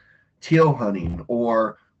go teal hunting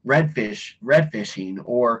or red fishing,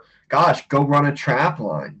 or gosh, go run a trap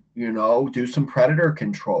line. Do some predator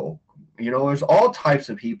control. There's all types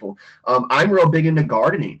of people. I'm real big into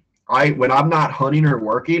gardening. When I'm not hunting or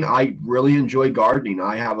working, I really enjoy gardening.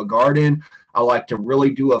 I have a garden. I like to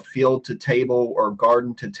really do a field to table or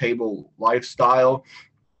garden to table lifestyle.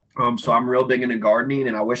 So I'm real big into gardening,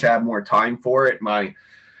 and I wish I had more time for it. My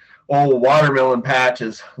old watermelon patch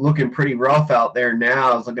is looking pretty rough out there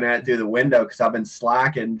now. I was looking at it through the window because I've been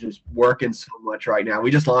slacking, just working so much right now.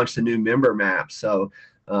 We just launched a new member map, so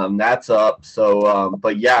that's up. So,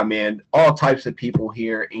 but yeah, man, all types of people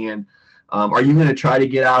here. And are you going to try to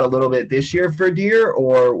get out a little bit this year for deer,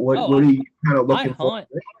 or what are you kind of looking for?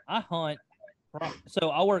 I hunt.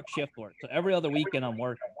 So I work shift work. So every other weekend I'm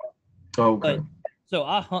working. Okay. But, so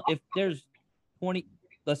I hunt if there's 20,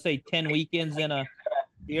 let's say 10 weekends in a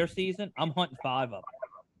deer season, I'm hunting 5 of them.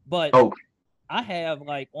 But I have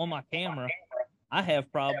like on my camera, I have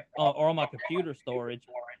or on my computer storage,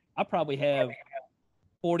 I probably have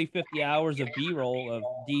 40, 50 hours of B-roll of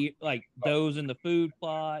deer, like does in the food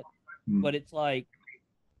plot. But it's like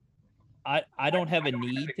I don't have a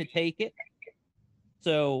need to take it,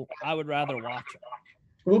 so I would rather watch them.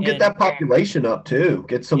 We'll get that population up too.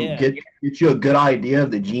 Get you a good idea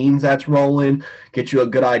of the genes that's rolling. Get you a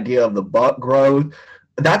good idea of the buck growth.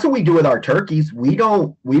 That's what we do with our turkeys. We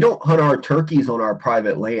don't hunt our turkeys on our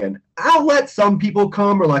private land. I'll let some people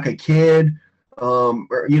come, or like a kid,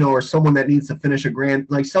 or someone that needs to finish a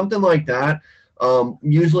like something like that.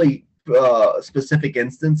 Usually specific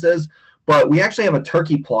instances, but we actually have a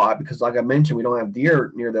turkey plot because, like I mentioned, we don't have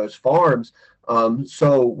deer near those farms.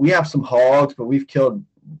 So we have some hogs, but we've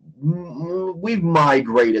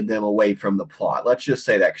migrated them away from the plot. Let's just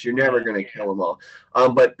say that, because you're never going to kill them all.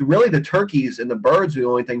 But really, the turkeys and the birds are the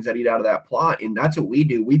only things that eat out of that plot, and that's what we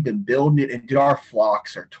do. We've been building it, and our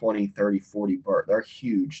flocks are 20, 30, 40 birds. They're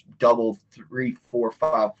huge, double, 3, 4,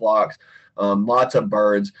 5 flocks, lots of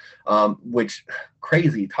birds, which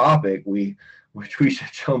crazy topic which we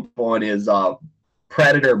should jump on is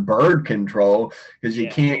predator bird control, because you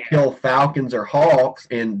can't kill falcons or hawks,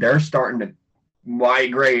 and they're starting to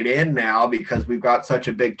migrate in now because we've got such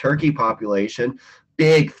a big turkey population.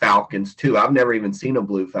 Big falcons too. I've never even seen a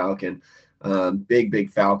blue falcon.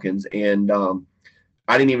 Big falcons, and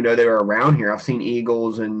I didn't even know they were around here. I've seen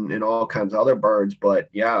eagles and all kinds of other birds, but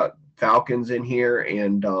yeah, falcons in here.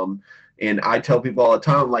 And I tell people all the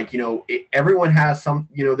time, like, everyone has some,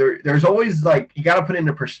 there's always, like, you got to put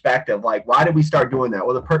into perspective, like, why did we start doing that?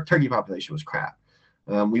 Well, the turkey population was crap.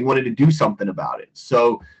 We wanted to do something about it.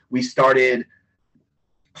 So we started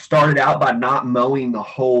out by not mowing the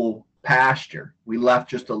whole pasture. We left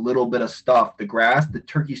just a little bit of stuff, the grass. The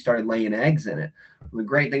turkey started laying eggs in it. The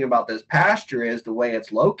great thing about this pasture is the way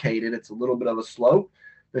it's located, it's a little bit of a slope.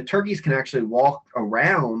 The turkeys can actually walk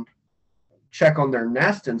around, check on their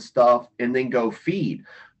nest and stuff, and then go feed.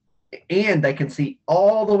 And they can see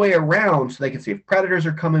all the way around, so they can see if predators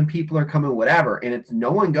are coming, people are coming, whatever. And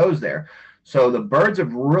no one goes there. So the birds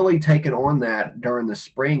have really taken on that during the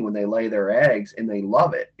spring when they lay their eggs, and they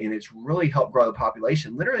love it. And it's really helped grow the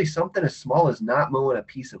population. Literally something as small as not mowing a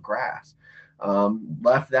piece of grass.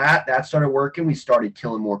 Left that started working. We started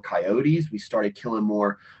killing more coyotes. We started killing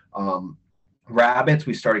more rabbits.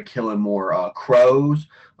 We started killing more crows,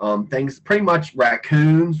 things, pretty much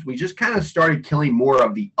raccoons. We just kind of started killing more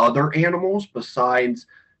of the other animals besides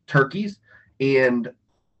turkeys. And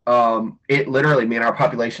it literally, man, our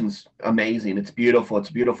population's amazing. It's beautiful. It's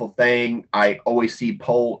a beautiful thing. I always see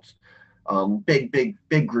poults,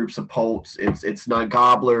 big groups of poults. It's not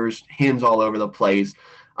gobblers, hens all over the place.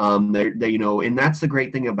 They and that's the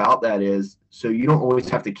great thing about that is, so you don't always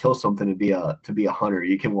have to kill something to be a hunter.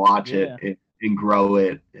 You can watch it Yeah. and grow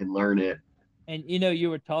it and learn it. And you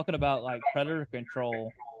were talking about like predator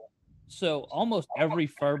control. So almost every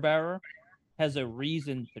fur bearer has a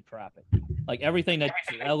reason to trap it. Like everything that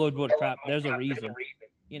Elwood would trap, there's a reason.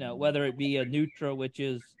 Whether it be a nutra, which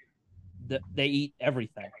is they eat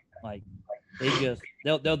everything. Like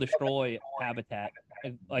they'll destroy habitat,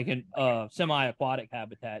 like in semi-aquatic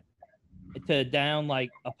habitat, to down like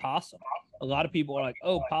a possum. A lot of people are like,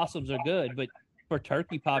 "Oh, possums are good," but for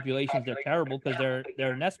turkey populations, they're terrible because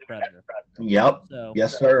they're a nest predator. Yep. So,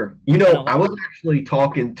 Yes, sir. and a I lot, was actually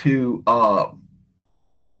talking to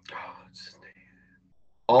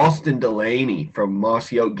Austin Delaney from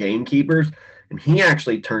Mossy Oak Gamekeepers, and he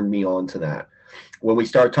actually turned me on to that. When we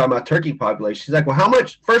started talking about turkey population, he's like, "Well, how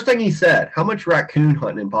much?" First thing he said, "How much raccoon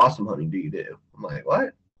hunting and possum hunting do you do?" I'm like,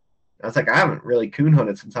 "What?" I was like, "I haven't really coon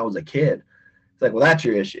hunted since I was a kid." He's like, "Well, that's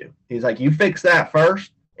your issue." He's like, "You fix that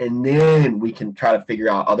first, and then we can try to figure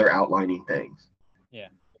out other outlining things." yeah,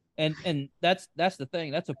 and that's the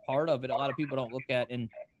thing. That's a part of it. A lot of people don't look at. And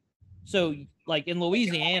so, like in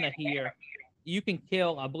Louisiana here, you can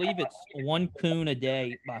kill, I believe it's one coon a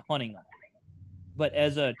day by hunting them. But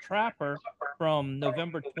as a trapper, from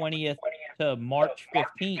November 20th to March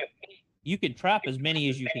 15th, you can trap as many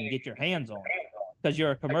as you can get your hands on because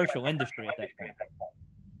you're a commercial industry at that point.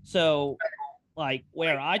 So, like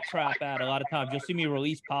where I trap at, a lot of times you'll see me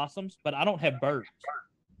release possums, but I don't have birds.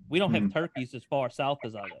 We don't have turkeys as far south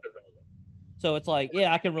as I live. So it's like,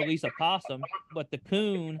 yeah, I can release a possum, but the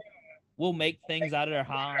coon will make things out of their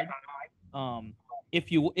hide. Um,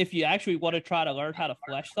 if you actually want to try to learn how to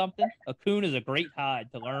flesh something, a coon is a great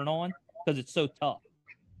hide to learn on because it's so tough,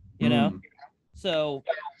 you know. Mm. So,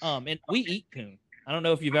 and we eat coon. I don't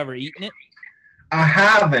know if you've ever eaten it. I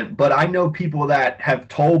haven't, but I know people that have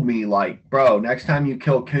told me, like, "Bro, next time you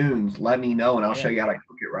kill coons, let me know, and I'll show Yeah, you how to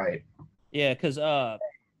cook it right." yeah, because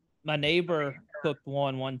my neighbor cooked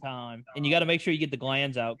one time, and you got to make sure you get the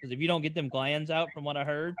glands out because if you don't get them glands out, from what I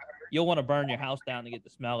heard, you'll want to burn your house down to get the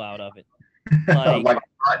smell out of it. Like Like a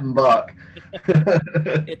rotten buck.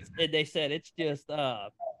 they said it's just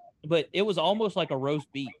but it was almost like a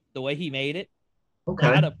roast beef the way he made it. Like Okay.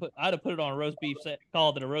 I'd have put it on a roast beef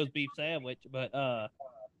called it a roast beef sandwich, but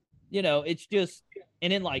it's just.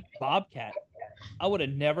 And then like bobcat, I would have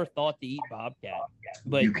never thought to eat bobcat,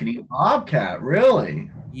 but You can eat bobcat, really?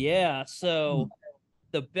 yeah. So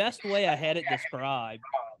the best way I had it described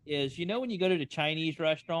is, when you go to the Chinese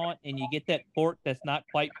restaurant and you get that pork that's not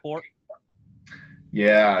quite pork.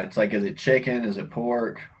 Yeah, it's like, is it chicken? Is it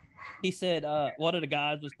pork? He said, one of the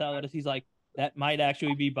guys was telling us, he's like, that might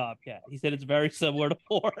actually be bobcat. He said it's very similar to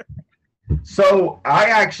pork. So I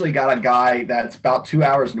actually got a guy that's about 2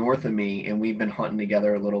 hours north of me, and we've been hunting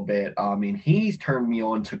together a little bit. And he's turned me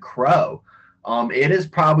on to crow. It is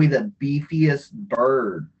probably the beefiest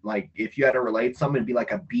bird. Like, if you had to relate something, it'd be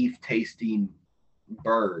like a beef tasting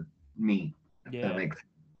bird meat. If that Yeah. makes sense.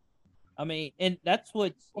 I mean, and that's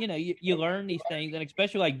what, you learn these things. And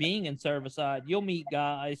especially like being in Cervicide, you'll meet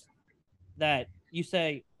guys that you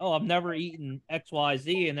say, oh, I've never eaten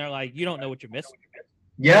XYZ. And they're like, you don't know what you're missing.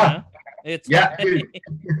 Yeah, It's yeah, like, dude.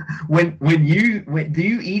 When do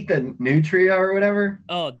you eat the nutria or whatever?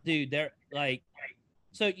 oh, dude, they're like,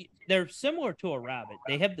 so they're similar to a rabbit.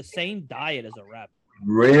 They have the same diet as a rabbit.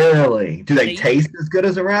 Really? Do they They eat, taste as good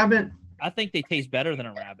as a rabbit? I think they taste better than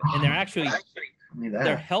a rabbit. And they're actually, they're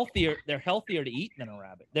That. healthier. They're healthier to eat than a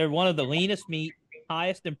rabbit. They're one of the leanest meat,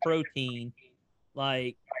 highest in protein.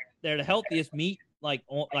 Like they're the healthiest meat, like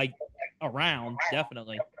around,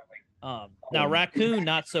 definitely. Now raccoon,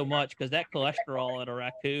 not so much because that cholesterol at a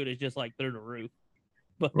raccoon is just like through the roof.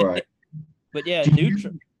 But Right. but yeah, Do you,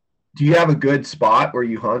 do you have a good spot where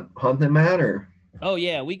you hunt them at, or? Oh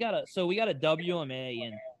yeah, we got a WMA,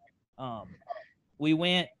 and we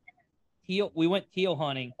went teal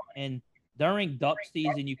hunting, and during duck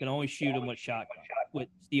season you can only shoot them with shotgun, with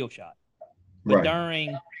steel shot. But Right.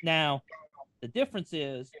 now the difference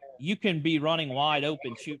is you can be running wide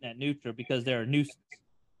open shooting at nutra because they're a nuisance.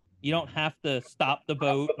 You don't have to stop the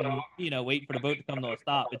boat and wait for the boat to come to a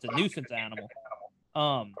stop. It's a nuisance animal.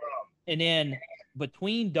 And then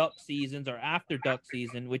between duck seasons or after duck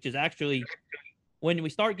season, which is actually when we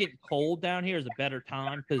start getting cold down here, is a better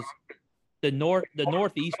time because the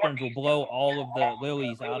northeasterns will blow all of the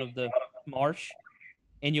lilies out of the marsh,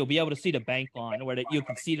 and you'll be able to see the bank line where you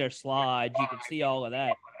can see their slides, you can see all of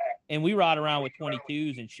that. And we ride around with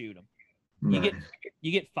 22s and shoot them. Nice.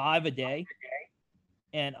 You get 5 a day.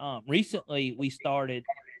 And recently we started.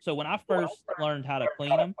 So when I first learned how to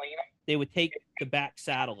clean them, they would take the back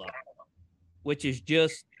saddle up, which is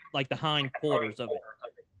just like the hind quarters of it.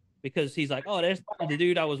 Because he's like, oh, there's the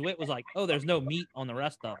dude I was with was like, oh, there's no meat on the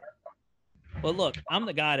rest of it. But look, I'm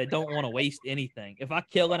the guy that don't want to waste anything. If I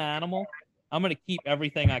kill an animal, I'm gonna keep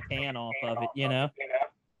everything I can off of it, you know.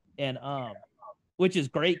 And which is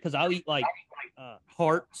great because I'll eat like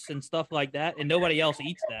hearts and stuff like that, and nobody else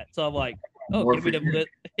eats that. So I'm like, oh, give me them,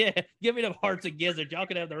 yeah, give me them hearts and gizzards. Y'all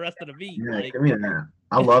can have the rest of the meat. Yeah, like, give me that.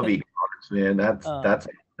 I love eating hearts, man.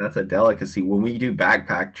 That's a delicacy. When we do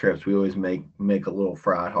backpack trips, we always make a little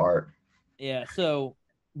fried heart. Yeah. So,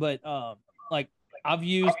 but like I've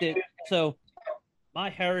used it. So my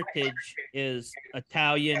heritage is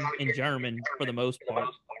Italian and German for the most part.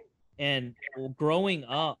 And growing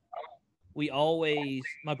up,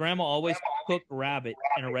 my grandma always cooked rabbit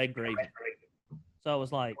in a red gravy. So I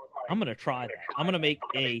was like, I'm going to try that. I'm going to make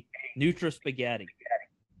a Nutra spaghetti.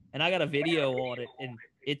 And I got a video on it, and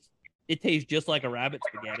it tastes just like a rabbit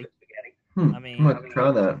spaghetti. I mean, I'm gonna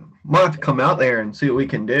try that. Might have to come out there and see what we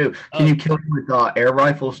can do. Can you kill them with air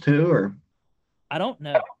rifles too, or? I don't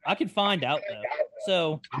know. I can find out though.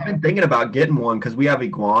 So I've been thinking about getting one because we have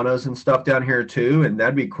iguanas and stuff down here too, and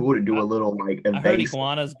that'd be cool to do a little like. I heard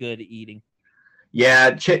iguana's good at eating. Yeah,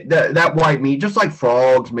 that white meat, just like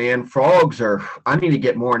frogs, man. Frogs are. I need to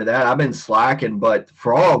get more into that. I've been slacking, but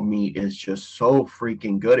frog meat is just so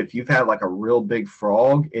freaking good. If you've had like a real big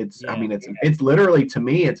frog, it's. Yeah. I mean, it's literally, to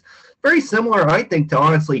me, it's very similar. I think to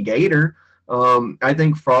honestly gator. I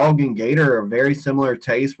think frog and gator are very similar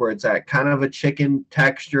taste, where it's at kind of a chicken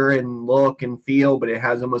texture and look and feel, but it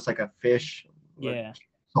has almost like a fish, yeah,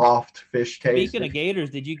 soft fish taste. Speaking of gators,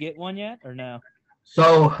 did you get one yet or no?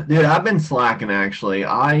 So, dude, I've been slacking actually.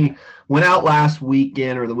 I went out last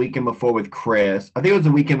weekend or the weekend before with Chris. I think it was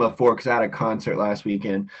the weekend before because I had a concert last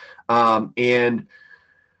weekend. And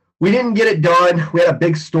we didn't get it done. We had a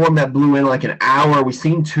big storm that blew in like an hour. We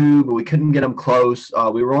seen two, but we couldn't get them close.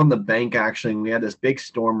 We were on the bank actually, and we had this big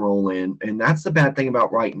storm roll in. And that's the bad thing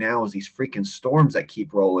about right now is these freaking storms that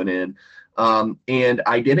keep rolling in. And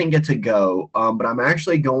I didn't get to go, but I'm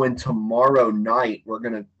actually going tomorrow night. We're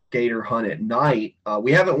going to gator hunt at night.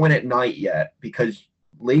 We haven't went at night yet because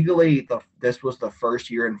legally this was the first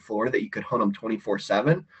year in Florida that you could hunt them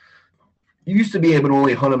 24/7. You used to be able to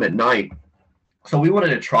only hunt them at night. So we wanted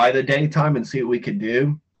to try the daytime and see what we could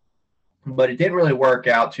do, but it didn't really work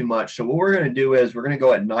out too much. So what we're going to do is we're going to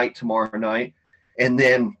go at night tomorrow night, and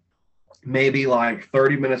then maybe like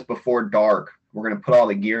 30 minutes before dark, we're going to put all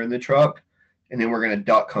the gear in the truck, and then we're going to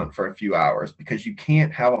duck hunt for a few hours because you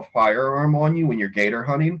can't have a firearm on you when you're gator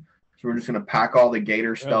hunting. So we're just going to pack all the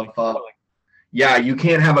gator stuff up. Yeah, you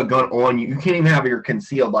can't have a gun on you. You can't even have your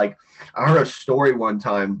concealed. Like, I heard a story one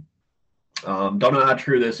time. Don't know how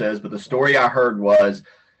true this is, but the story I heard was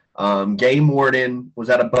game warden was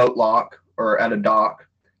at a boat lock or at a dock.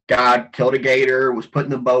 Guy killed a gator, was putting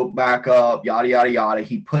the boat back up, yada, yada, yada.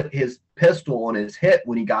 He put his pistol on his hip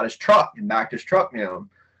when he got his truck and backed his truck down.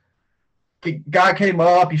 Guy came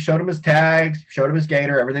up, he showed him his tags, showed him his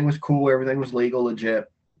gator. Everything was cool. Everything was legal,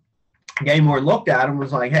 legit. Game warden looked at him and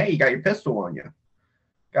was like, hey, you got your pistol on you.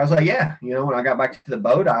 Guy was like, yeah. You know, when I got back to the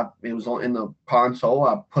boat, it was in the console.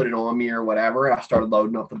 I put it on me or whatever, and I started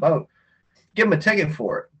loading up the boat. Give him a ticket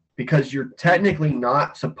for it because you're technically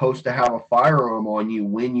not supposed to have a firearm on you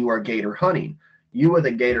when you are gator hunting. You with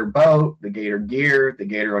a gator boat, the gator gear, the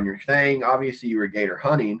gator on your thing, obviously you were gator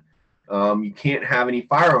hunting. You can't have any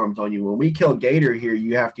firearms on you. When we kill gator here,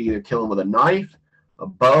 you have to either kill them with a knife, a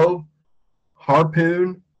bow,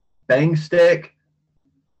 harpoon, bang stick,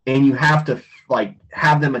 and you have to like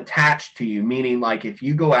have them attached to you, meaning like if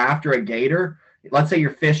you go after a gator, let's say you're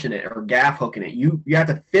fishing it or gaff hooking it, you have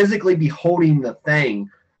to physically be holding the thing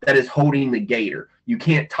that is holding the gator. You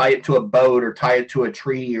can't tie it to a boat or tie it to a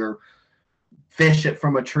tree or fish it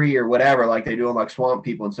from a tree or whatever like they do on like swamp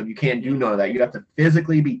people and stuff. You can't do none of that. You have to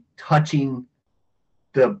physically be touching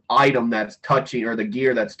the item that's touching or the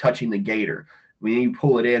gear that's touching the gator. When you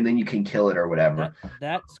pull it in, then you can kill it or whatever.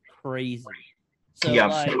 That's crazy. So,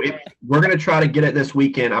 yeah, so we're going to try to get it this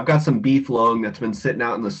weekend. I've got some beef lung that's been sitting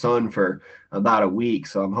out in the sun for about a week,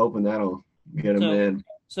 so I'm hoping that'll get them in.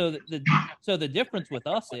 So the difference with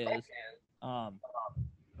us is, I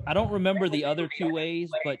don't remember the other two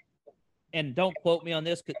ways, but and don't quote me on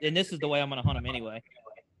this, and this is the way I'm going to hunt them anyway.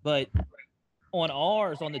 But on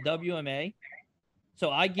ours, on the WMA, So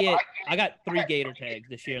I got 3 gator tags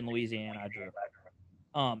this year in Louisiana. I drew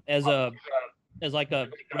as like a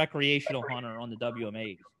recreational hunter on the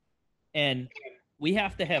WMAs, and we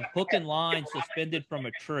have to have hook and line suspended from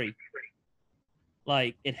a tree.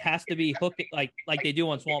 Like it has to be hook like they do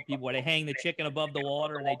on Swamp People, where they hang the chicken above the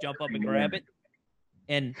water and they jump up and grab it.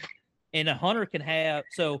 And a hunter can have,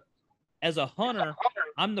 so as a hunter,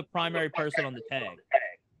 I'm the primary person on the tag.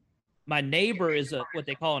 My neighbor is what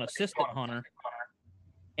they call an assistant hunter,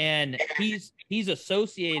 and he's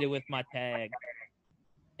associated with my tag,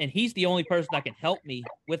 and he's the only person that can help me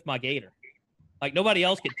with my gator. Like nobody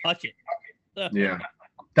else can touch it. Yeah,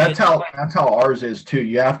 that's how ours is too.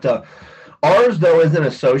 You have to. Ours though isn't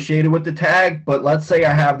associated with the tag, but let's say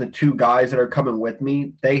I have the 2 guys that are coming with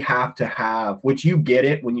me. They have to have, which you get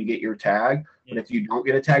it when you get your tag, but if you don't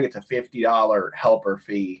get a tag, it's a $50 helper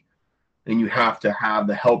fee, and you have to have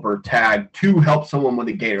the helper tag to help someone with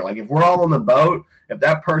a gator. Like if we're all on the boat, if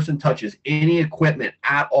that person touches any equipment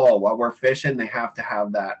at all while we're fishing, they have to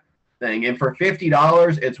have that thing. And for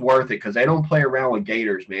 $50, it's worth it because they don't play around with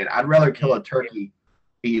gators, man. I'd rather kill a turkey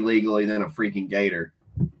illegally than a freaking gator.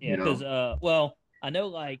 Yeah, because well, I know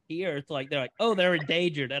like here it's like they're like, oh, they're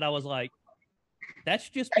endangered, and I was like, that's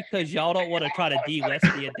just because y'all don't want to try to delist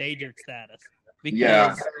the endangered status.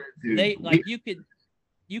 Because they like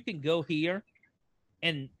you can go here,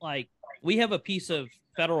 and like we have a piece of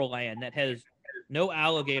federal land that has no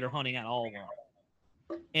alligator hunting at all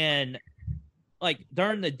on, and like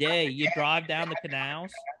during the day you drive down the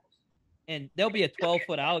canals, and there'll be a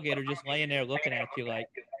 12-foot alligator just laying there looking at you like,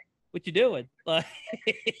 what you doing?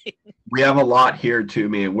 We have a lot here too,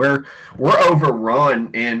 man. We're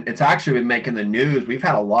overrun, and it's actually been making the news. We've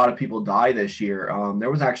had a lot of people die this year. There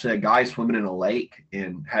was actually a guy swimming in a lake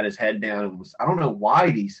and had his head down and was, I don't know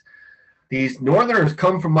why these northerners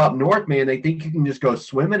come from up north, man. They think you can just go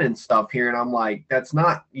swimming and stuff here, and I'm like, that's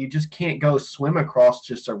not. You just can't go swim across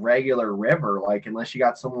just a regular river, like unless you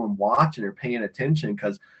got someone watching or paying attention,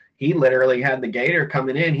 because he literally had the gator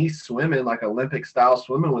coming in. He's swimming like Olympic style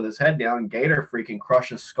swimming with his head down, and gator freaking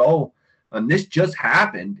crushed his skull. This just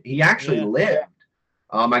happened. He actually lived.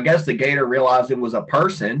 I guess the gator realized it was a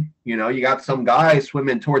person. You know, you got some guy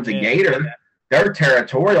swimming towards a gator. They're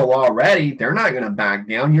territorial already. They're not going to back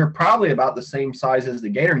down. You're probably about the same size as the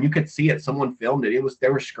gator, and you could see it. Someone filmed it. They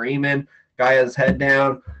were screaming. Guy has his head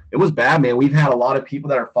down. It was bad, man. We've had a lot of people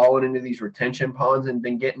that are falling into these retention ponds and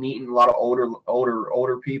been getting eaten. A lot of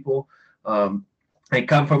older people. They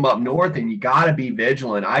come from up north, and you got to be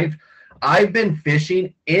vigilant. I've been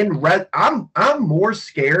fishing in I'm more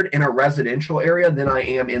scared in a residential area than I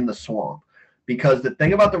am in the swamp, because the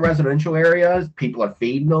thing about the residential areas, people are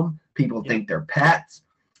feeding them. People think they're pets.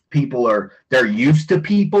 They're used to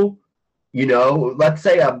people. You know, let's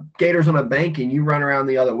say a gator's on a bank and you run around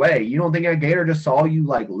the other way. You don't think a gator just saw you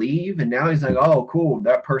like leave, and now he's like, oh, cool,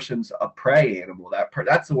 that person's a prey animal.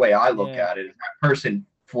 That's the way I look at it. That person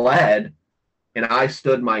fled, and I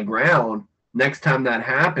stood my ground. Next time that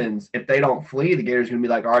happens, if they don't flee, the gator's gonna be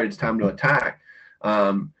like, all right, it's time to attack.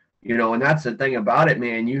 You know, and that's the thing about it,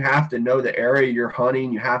 man. You have to know the area you're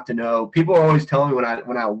hunting. You have to know. People are always telling me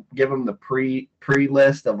when I give them the pre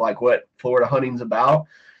list of like what Florida hunting's about.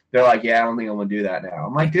 They're like, yeah, I don't think I'm gonna do that now.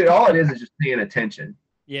 I'm like, dude, all it is just paying attention.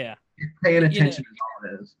 Yeah, paying attention is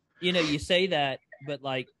all it is. You know, you say that, but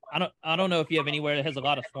like, I don't know if you have anywhere that has a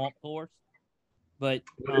lot of swamp tours, but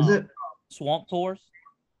what is it? Swamp tours,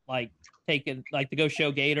 like taking like to go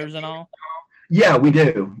show gators and all. Yeah, we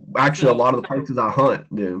do. Actually, a lot of the places I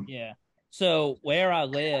hunt do. Yeah. So where I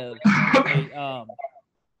live,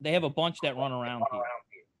 they have a bunch that run around here,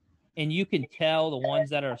 and you can tell the ones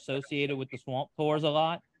that are associated with the swamp tours a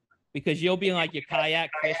lot, because you'll be in like your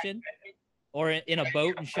kayak fishing or in a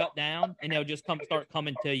boat and shut down, and they'll just start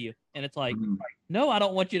coming to you, and it's like, no, I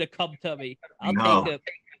don't want you to come to me. I'll take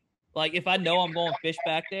like if I know I'm going fish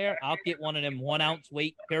back there, I'll get one of them 1 ounce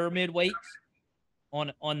weight pyramid weights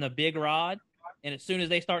on the big rod. And as soon as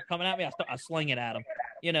they start coming at me, I sling it at them,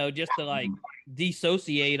 you know, just to like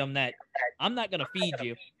dissociate them that I'm not going to feed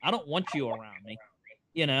you. I don't want you around me,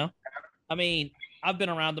 you know? I mean, I've been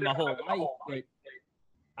around them my whole life, but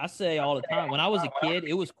I say all the time, when I was a kid,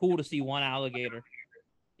 it was cool to see one alligator,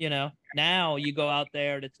 you know? Now you go out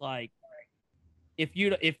there and it's like, if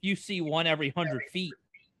you see one every 100 feet,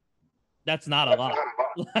 that's not a lot.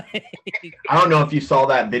 I don't know if you saw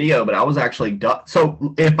that video, but I was actually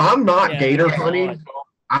so if I'm not gator hunting,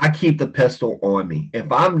 I keep the pistol on me.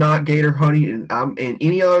 If I'm not gator hunting and I'm in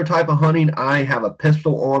any other type of hunting, I have a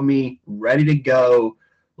pistol on me, ready to go,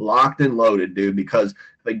 locked and loaded, dude. Because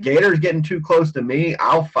if a gator's getting too close to me,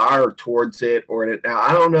 I'll fire towards it. Now,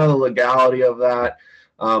 I don't know the legality of that.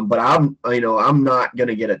 But I'm not going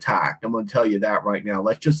to get attacked. I'm going to tell you that right now.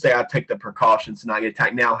 Let's just say I take the precautions to not get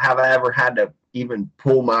attacked. Now, have I ever had to even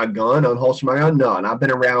pull my gun, unholster my gun? No. And I've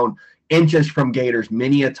been around inches from gators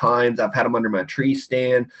many a times. I've had them under my tree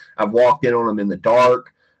stand. I've walked in on them in the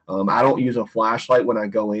dark. I don't use a flashlight when I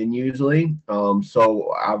go in usually.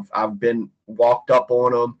 So I've been walked up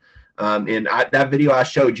on them. That video I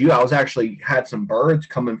showed you, I was actually had some birds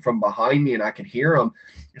coming from behind me and I could hear them.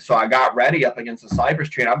 So I got ready up against the cypress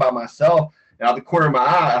tree and I'm by myself. And out the corner of my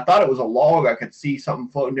eye, I thought it was a log. I could see something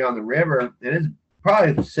floating down the river. And it's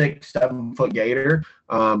probably a 6-7 foot gator.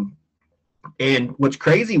 And what's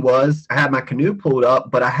crazy was I had my canoe pulled up,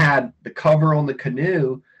 but I had the cover on the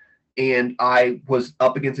canoe and I was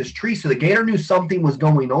up against this tree. So the gator knew something was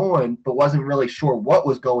going on, but wasn't really sure what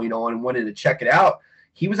was going on and wanted to check it out.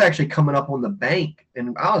 He was actually coming up on the bank,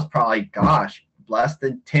 and I was probably, less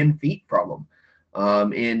than 10 feet from him.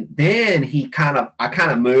 And then I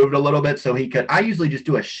kind of moved a little bit so he could. I usually just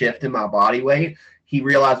do a shift in my body weight. He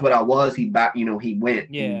realized what I was. He went. Yeah. He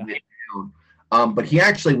went down. But he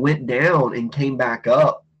actually went down and came back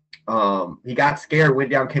up. He got scared, went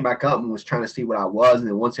down, came back up, and was trying to see what I was. And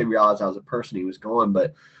then once he realized I was a person, he was gone.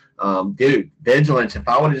 But dude, vigilance. If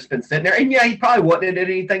I would have just been sitting there, and yeah, he probably wouldn't have did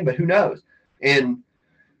anything, but who knows? And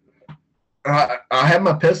I have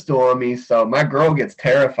my pistol on me, so my girl gets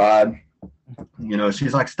terrified.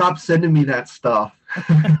 She's like, "Stop sending me that stuff."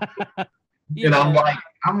 And I'm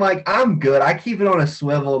like, I'm good. I keep it on a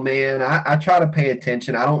swivel, man. I try to pay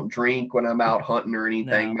attention. I don't drink when I'm out hunting or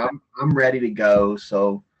anything. No. I'm ready to go.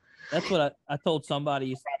 So that's what I told somebody.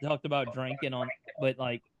 You talked about drinking but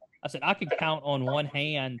like I said, I could count on one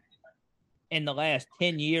hand in the last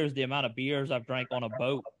 10 years the amount of beers I've drank on a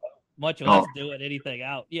boat. Much less doing anything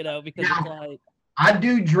out, because it's like I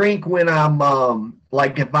do drink when I'm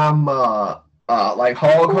like if I'm like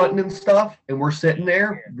hog hunting and stuff, and we're sitting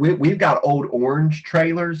there. We've got old orange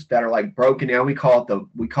trailers that are like broken down. We call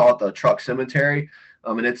it the truck cemetery,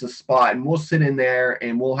 and it's a spot, and we'll sit in there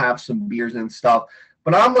and we'll have some beers and stuff.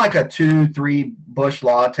 But I'm like a 2-3 bush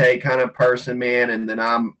latte kind of person, man. And then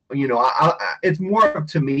I'm, it's more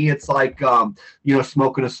to me. It's like,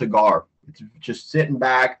 smoking a cigar. It's just sitting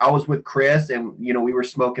back. I was with Chris, and we were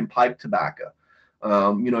smoking pipe tobacco.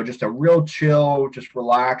 Just a real chill, just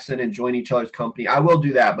relaxing, enjoying each other's company. I will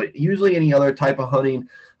do that, but usually any other type of hunting,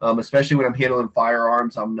 especially when I'm handling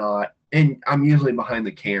firearms, I'm not. And I'm usually behind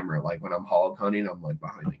the camera. Like when I'm hog hunting, I'm like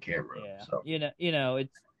behind the camera. Yeah, so.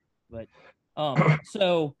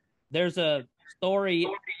 So there's a story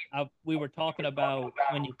we were talking about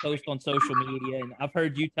when you post on social media, and I've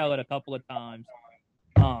heard you tell it a couple of times,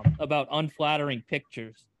 about unflattering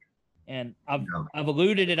pictures. And I've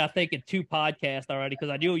alluded it, I think, in 2 podcasts already, because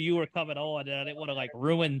I knew you were coming on, and I didn't want to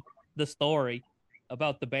ruin the story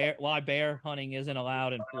about why bear hunting isn't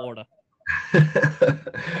allowed in Florida.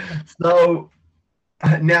 So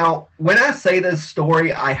now, when I say this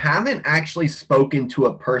story, I haven't actually spoken to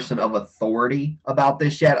a person of authority about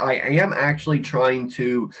this yet. I am actually trying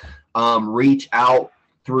to reach out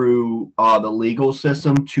through the legal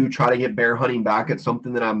system to try to get bear hunting back. It's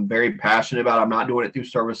something that I'm very passionate about. I'm not doing it through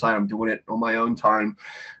Cervicide. I'm doing it on my own time.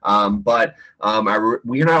 But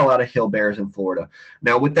we are not allowed to kill bears in Florida.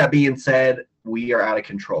 Now, with that being said, we are out of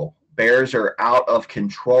control. Bears are out of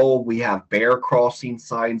control. We have bear crossing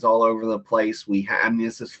signs all over the place.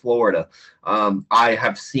 This is Florida. I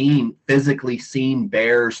have physically seen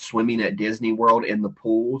bears swimming at Disney World in the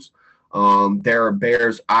pools. There are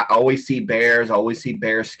bears. I always see bears. I always see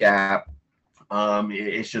bear scat.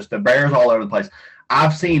 It's just the bears all over the place.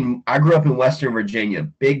 I grew up in Western Virginia,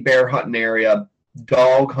 big bear hunting area,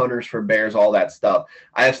 dog hunters for bears, all that stuff.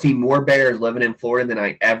 I have seen more bears living in Florida than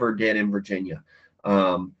I ever did in Virginia.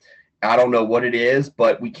 I don't know what it is,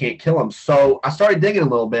 but we can't kill them. So I started digging a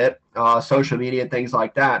little bit, social media, things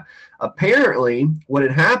like that. Apparently, what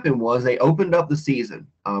had happened was they opened up the season.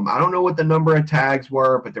 I don't know what the number of tags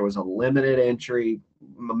were, but there was a limited entry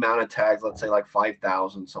amount of tags, let's say like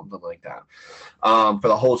 5,000, something like that, for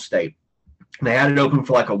the whole state. They had it open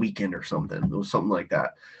for like a weekend or something. It was something like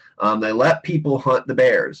that. They let people hunt the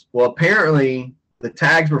bears. Well, apparently, the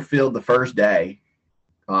tags were filled the first day.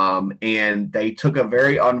 And they took a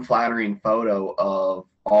very unflattering photo of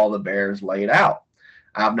all the bears laid out.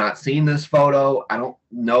 I've not seen this photo. I don't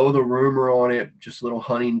know the rumor on it, just a little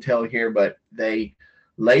hunting tale here, but they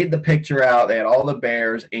laid the picture out. They had all the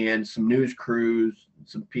bears and some news crews,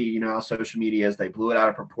 some social media, as they blew it out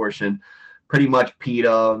of proportion. Pretty much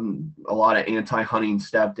PETA, a lot of anti-hunting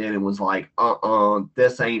stepped in and was like,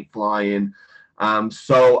 this ain't flying.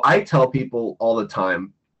 So I tell people all the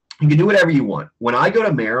time, you can do whatever you want. When I go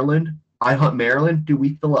to Maryland, I hunt Maryland.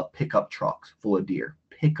 We fill up pickup trucks full of deer.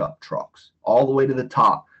 pickup trucks all the way to the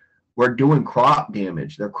top. We're doing crop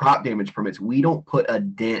damage. They're crop damage permits. We don't put a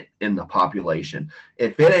dent in the population.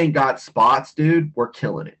 If it ain't got spots, dude, we're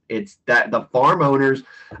killing it. It's that the farm owners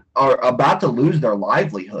are about to lose their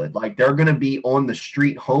livelihood. Like, they're going to be on the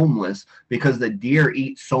street homeless because the deer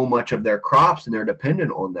eat so much of their crops and they're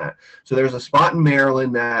dependent on that. So there's a spot in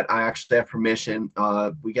Maryland that I actually have permission.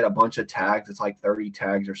 We get a bunch of tags. It's like 30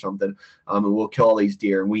 tags or something. And we'll kill all these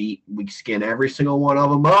deer. We skin every single one of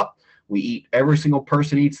them up. We eat, every single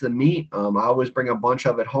person eats the meat. I always bring a bunch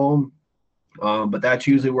of it home, but that's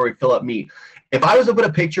usually where we fill up meat. If I was to put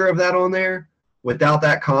a picture of that on there without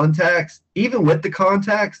that context, even with the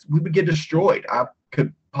context, we would get destroyed. I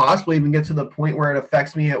could possibly even get to the point where it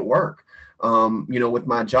affects me at work. With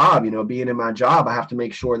my job, being in my job, I have to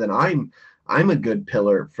make sure that I'm a good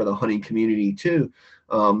pillar for the hunting community too.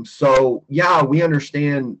 So yeah, we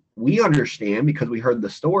understand because we heard the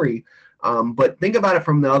story. But think about it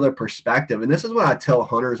from the other perspective. And this is what I tell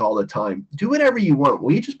hunters all the time. Do whatever you want.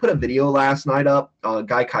 We just put a video last night up, a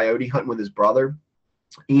guy coyote hunting with his brother,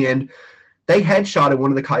 and they headshotted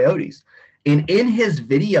one of the coyotes. And in his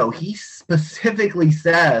video, he specifically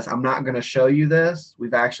says, I'm not going to show you this.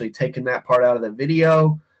 We've actually taken that part out of the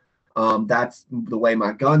video. That's the way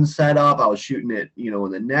my gun's set up. I was shooting it,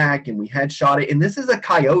 in the neck, and we headshot it. And this is a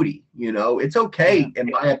coyote. It's okay,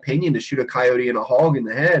 in my opinion, to shoot a coyote and a hog in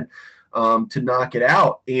the head. To knock it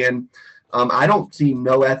out. And I don't see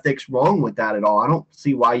no ethics wrong with that at all. I don't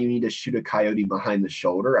see why you need to shoot a coyote behind the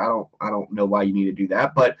shoulder. I don't know why you need to do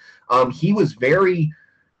that. But he was very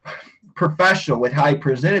professional with how he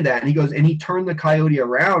presented that. And he goes, and he turned the coyote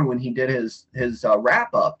around when he did his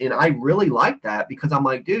wrap up. And I really like that because I'm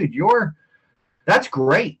like, dude, that's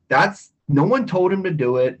great. No one told him to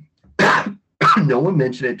do it. No one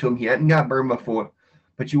mentioned it to him. He hadn't got burned before.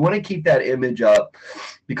 But you want to keep that image up,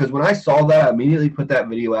 because when I saw that, I immediately put that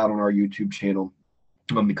video out on our YouTube channel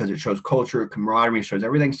because it shows culture, camaraderie, it shows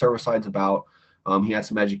everything Cervicide's about. He had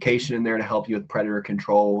some education in there to help you with predator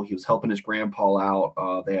control. He was helping his grandpa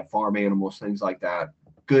out. They have farm animals, things like that.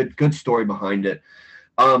 Good story behind it.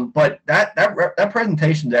 But that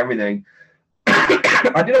presentation's everything.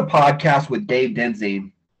 I did a podcast with Dave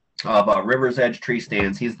Denzine of River's Edge Tree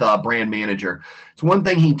Stands. He's the brand manager. It's one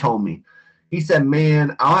thing he told me. He said,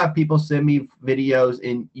 man, I'll have people send me videos,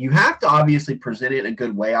 and you have to obviously present it in a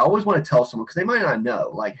good way. I always want to tell someone, because they might not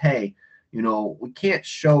know, like, hey, we can't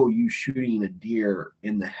show you shooting a deer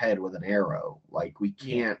in the head with an arrow. Like, we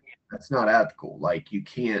can't, that's not ethical. Like, you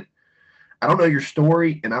can't, I don't know your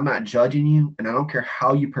story, and I'm not judging you, and I don't care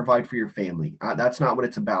how you provide for your family. That's not what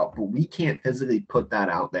it's about, but we can't physically put that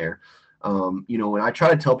out there. And I try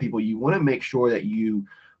to tell people, you want to make sure that you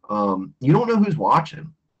don't know who's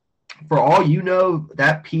watching. For all you know,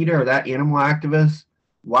 that PETA or that animal activist,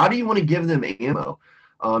 why do you want to give them ammo?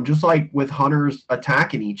 Just like with hunters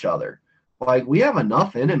attacking each other. Like, we have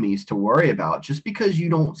enough enemies to worry about. Just because you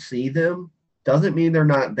don't see them doesn't mean they're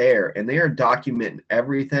not there. And they are documenting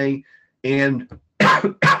everything. And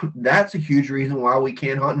that's a huge reason why we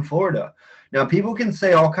can't hunt in Florida. Now, people can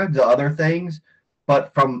say all kinds of other things,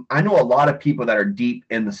 but I know a lot of people that are deep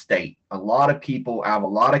in the state. A lot of people have a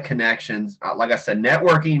lot of connections. Like I said,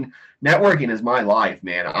 networking is my life,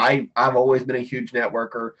 man. I've always been a huge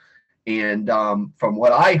networker. And from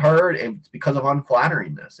what I heard, it's because of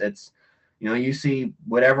unflatteringness. It's, you see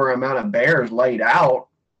whatever amount of bears laid out,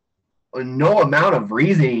 no amount of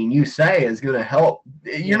reasoning you say is going to help.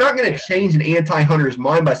 You're not going to change an anti-hunter's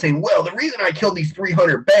mind by saying, well, the reason I killed these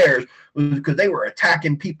 300 bears was because they were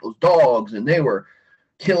attacking people's dogs and they were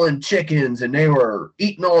killing chickens and they were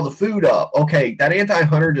eating all the food up. Okay, that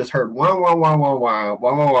anti-hunter just heard wah, wah, wah, wah, wah,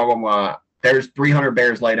 wah, wah, wah, wah, wah. There's 300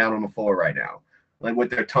 bears laid out on the floor right now, like with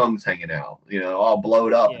their tongues hanging out, all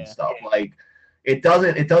blowed up and stuff. Like, it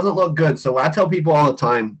doesn't look good. So I tell people all the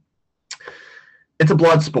time, it's a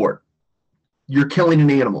blood sport. You're killing an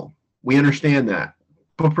animal. We understand that.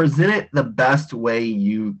 But present it the best way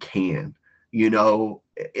you can.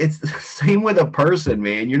 It's the same with a person,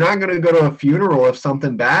 man. You're not going to go to a funeral if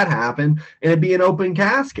something bad happened and it'd be an open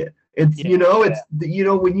casket. When you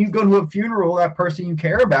go to a funeral, that person you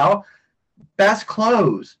care about, best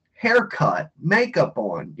clothes, haircut, makeup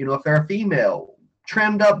on, if they're a female,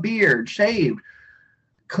 trimmed up beard, shaved,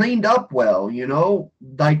 cleaned up well,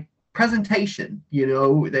 like presentation,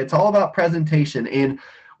 it's all about presentation. And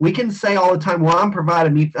we can say all the time, well, I'm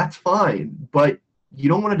providing meat, that's fine, but you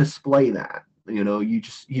don't want to display that. You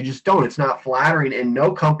just don't. It's not flattering, and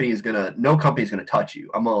no company's gonna touch you.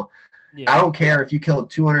 I don't care if you kill a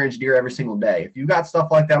 200-inch deer every single day. If you got stuff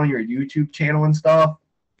like that on your YouTube channel and stuff,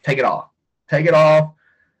 take it off.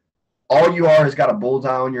 all you are is got a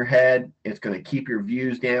bullseye on your head. It's going to keep your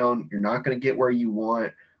views down. You're not going to get where you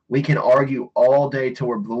want. We can argue all day till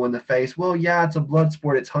we're blue in the face. Well, yeah, it's a blood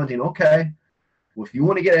sport. It's hunting. Okay. Well, if you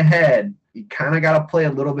want to get ahead, you kind of got to play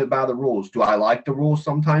a little bit by the rules. Do I like the rules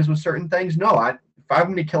sometimes with certain things? No. If I'm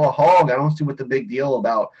going to kill a hog, I don't see what the big deal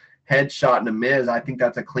about headshot and a miss. I think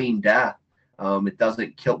that's a clean death. It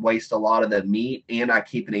doesn't waste a lot of the meat, and I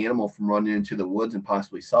keep an animal from running into the woods and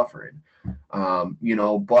possibly suffering.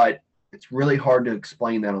 But it's really hard to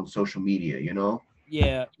explain that on social media,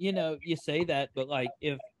 Yeah, you say that, but like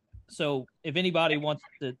if anybody wants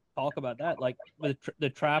to talk about that, like with the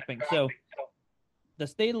trapping, so the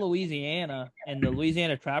state of Louisiana and the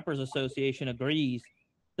Louisiana Trappers Association agrees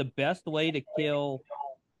the best way to kill,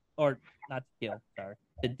 or not to kill, sorry,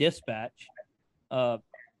 to dispatch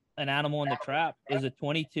an animal in the trap is a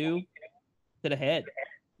 22 to the head,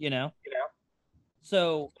 you know?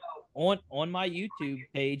 So on my YouTube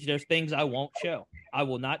page, there's things I won't show. I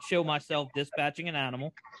will not show myself dispatching an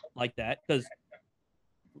animal like that because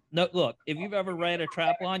no, look, if you've ever read a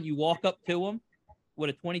trap line, you walk up to them with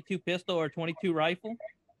a 22 pistol or a 22 rifle,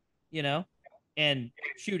 and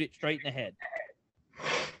shoot it straight in the head.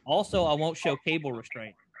 Also, I won't show cable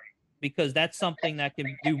restraint because that's something that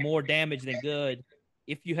can do more damage than good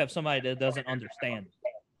if you have somebody that doesn't understand.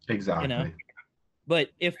 Exactly. But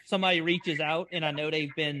if somebody reaches out and I know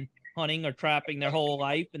they've been hunting or trapping their whole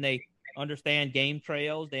life and they understand game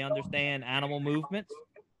trails, they understand animal movements,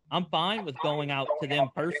 I'm fine with going out to them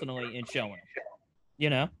personally and showing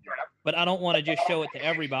them, But I don't want to just show it to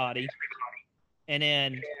everybody. And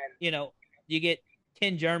then, you get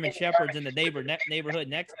 10 German Shepherds in the neighborhood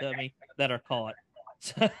next to me that are caught.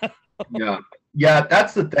 Yeah,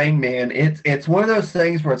 that's the thing, man. It's one of those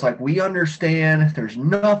things where it's like we understand there's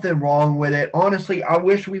nothing wrong with it. Honestly, I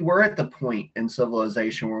wish we were at the point in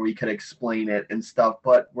civilization where we could explain it and stuff,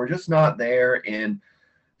 but we're just not there. And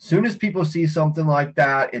soon as people see something like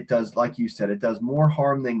that, it does, like you said, it does more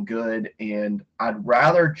harm than good. And I'd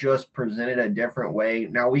rather just present it a different way.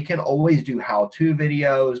 Now, we can always do how-to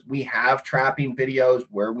videos. We have trapping videos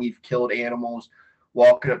where we've killed animals,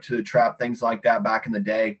 walking up to the trap, things like that back in the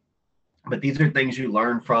day. But these are things you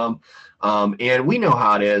learn from. And we know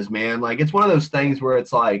how it is, man. Like, it's one of those things where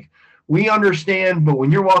it's like, we understand, but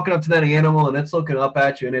when you're walking up to that animal and it's looking up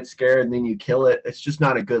at you and it's scared and then you kill it, it's just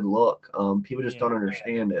not a good look. People just don't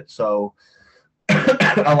understand it. So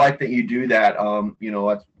I like that you do that.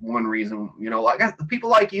 That's one reason, like people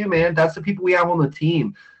like you, man, that's the people we have on the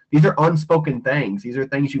team. These are unspoken things. These are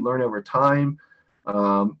things you learn over time.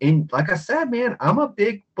 And like I said, man, I'm a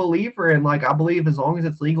big believer in, like, I believe as long as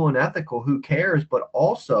it's legal and ethical, who cares? But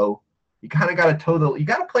also, you kind of got to you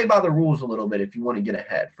got to play by the rules a little bit if you want to get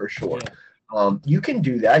ahead, for sure. Yeah. You can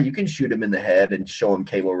do that. You can shoot him in the head and show him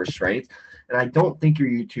cable restraints. And I don't think your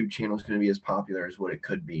YouTube channel is going to be as popular as what it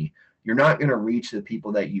could be. You're not going to reach the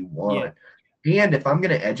people that you want. Yeah. And if I'm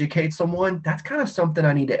going to educate someone, that's kind of something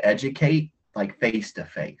I need to educate, like, face to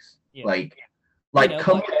face. Like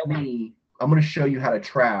come with me. I'm going to show you how to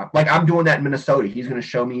trap. Like, I'm doing that in Minnesota. He's going to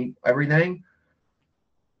show me everything.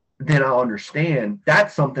 Then I'll understand.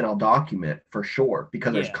 That's something I'll document for sure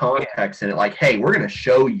because there's context in it. Like, hey, we're going to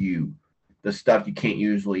show you the stuff you can't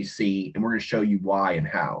usually see, and we're going to show you why and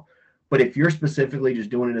how. But if you're specifically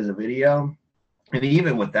just doing it as a video, and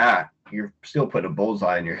even with that, you're still putting a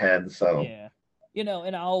bullseye in your head. So yeah,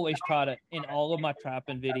 and I always try to, in all of my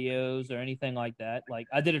trapping videos or anything like that. Like,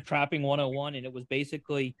 I did a trapping 101, and it was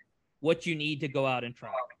basically what you need to go out and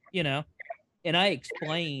trap. And I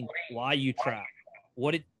explained why you trap,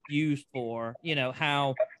 what it's used for,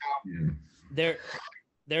 how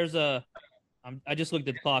there's a I just looked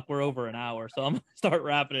at the clock. We're over an hour, so I'm gonna start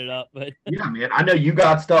wrapping it up. But yeah, man, I know you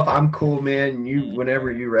got stuff. I'm cool, man.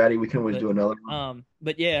 Whenever you're ready, we can always do another one.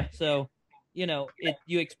 But yeah, so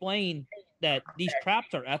you explain that these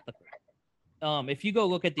traps are ethical. If you go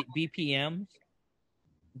look at the BPMs,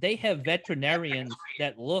 they have veterinarians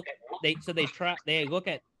that look. They look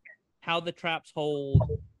at how the traps hold,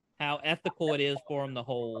 how ethical it is for them to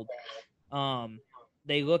hold.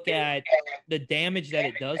 They look at the damage that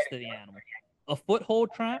it does to the animal. A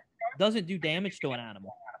foothold trap doesn't do damage to an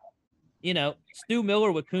animal. Stu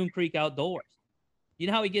Miller with Coon Creek Outdoors. You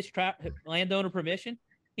know how he gets landowner permission?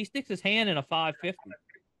 He sticks his hand in a 550,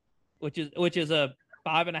 which is a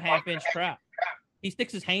 5.5-inch trap. He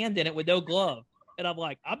sticks his hand in it with no glove. And I'm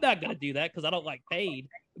like, I'm not going to do that because I don't like paid.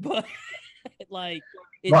 But well,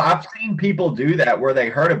 I've seen people do that where they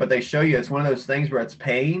hurt it, but they show you it's one of those things where it's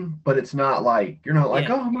pain, but it's not like, you're not like,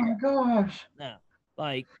 oh my gosh. No.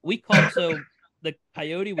 Like, we caught, the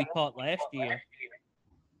coyote we caught last year,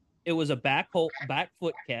 it was a back foot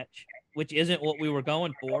catch. which isn't what we were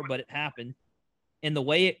going for, but it happened. And the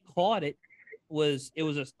way it caught it was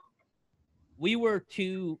a we were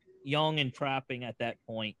too young and trapping at that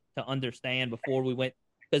point to understand before we went,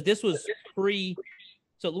 because this was pre.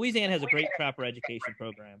 So Louisiana has a great trapper education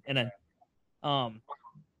program, and then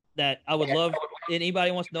that I would love.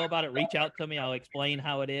 Anybody wants to know about it, reach out to me. I'll explain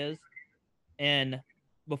how it is. And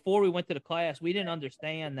before we went to the class, we didn't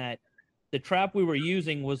understand that the trap we were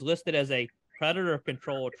using was listed as a predator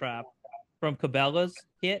control trap from Cabela's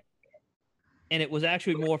kit, and it was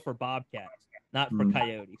actually more for bobcats, not for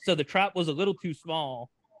coyotes. So the trap was a little too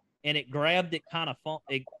small, and it grabbed it kind of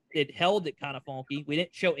it held it kind of funky. We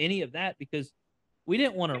didn't show any of that because we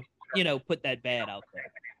didn't want to, put that bad out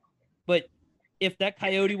there. But if that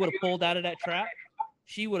coyote would have pulled out of that trap,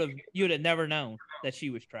 you would have never known that she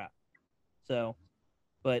was trapped. So,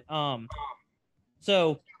 but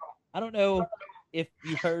so I don't know if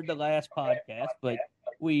you heard the last podcast, but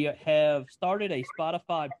we have started a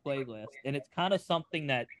Spotify playlist, and it's kind of something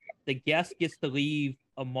that the guest gets to leave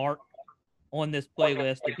a mark on this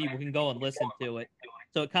playlist and people can go and listen to it.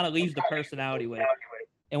 So it kind of leaves the personality with it.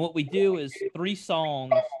 And what we do is 3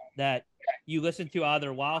 songs that you listen to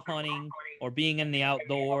either while hunting or being in the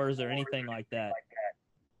outdoors or anything like that.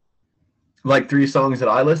 Like 3 songs that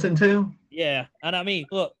I listen to? Yeah. And I mean,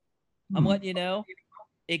 look, I'm letting you know,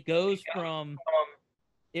 it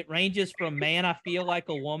ranges from Man, I Feel Like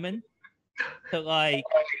a Woman to like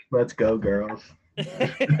Let's Go Girls.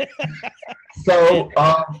 So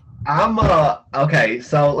I'm okay,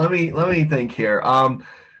 so let me think here.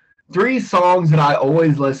 3 songs that I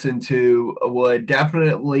always listen to would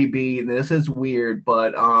definitely be, this is weird,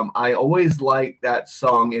 but I always like that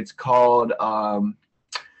song. It's called I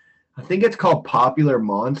think it's called Popular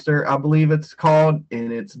Monster, I believe it's called,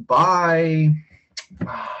 and it's by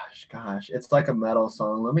gosh, it's like a metal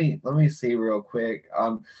song. Let me see real quick.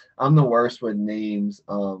 I'm the worst with names.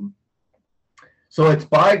 So it's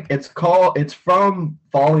from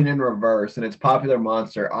Falling in Reverse, and it's Popular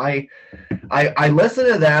Monster. I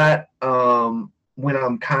listen to that when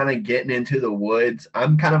I'm kind of getting into the woods.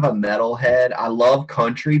 I'm kind of a metalhead. I love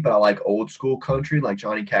country, but I like old school country, like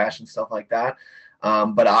Johnny Cash and stuff like that.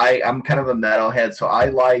 But I'm kind of a metalhead, so I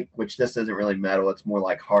like, which this isn't really metal, it's more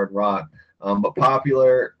like hard rock. But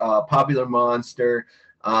Popular Monster.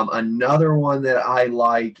 Another one that I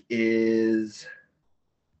like is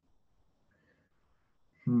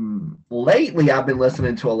lately I've been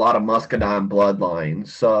listening to a lot of Muscadine Bloodline.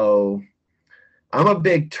 So I'm a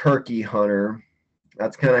big turkey hunter.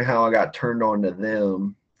 That's kind of how I got turned on to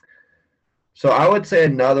them. So I would say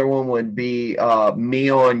another one would be Me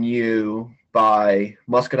on You by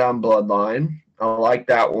Muscadine Bloodline. I like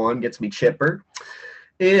that one. Gets me chipper.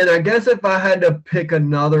 And I guess if I had to pick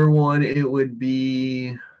another one, it would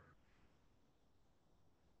be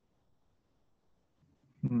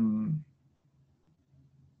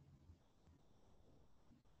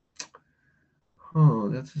oh,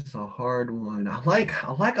 this is a hard one. I like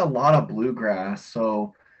a lot of bluegrass.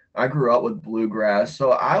 So I grew up with bluegrass.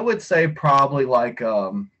 So I would say probably like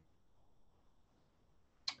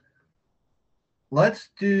let's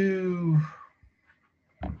do,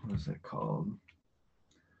 what's it called?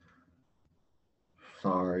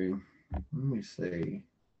 Sorry. Let me see.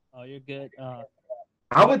 Oh, you're good.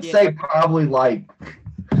 I would say probably like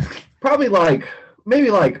maybe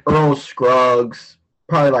like Earl Scruggs,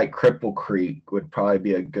 probably like Cripple Creek would probably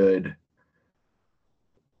be a good.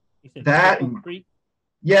 You said Cripple Creek?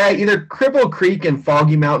 Yeah, either Cripple Creek and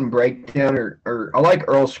Foggy Mountain Breakdown, or I like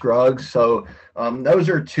Earl Scruggs. So those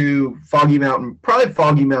are 2. Foggy Mountain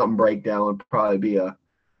Breakdown would probably be a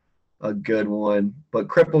good one, but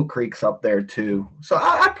Cripple Creek's up there too. So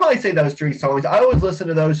I'd probably say those 3 songs. I always listen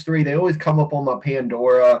to those 3. They always come up on my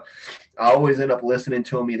Pandora. I always end up listening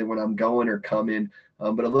to them either when I'm going or coming.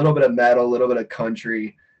 But a little bit of metal, a little bit of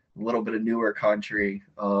country, a little bit of newer country.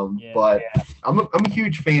 But I'm a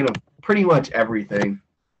huge fan of pretty much everything.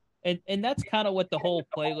 And that's kind of what the whole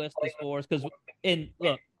playlist is for. Because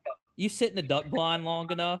look, you sit in the duck blind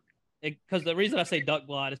long enough. Because the reason I say duck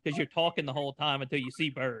blind is because you're talking the whole time until you see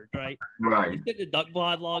birds, right? Right. You sit in the duck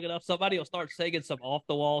blind long enough, somebody will start singing some off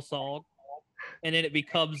the wall song, and then it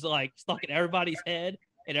becomes like stuck in everybody's head,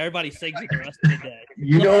 and everybody sings it the rest of the day.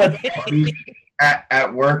 You know what's funny?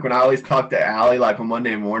 At work, when I always talk to Allie, like on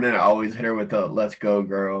Monday morning, I always hit her with the "Let's Go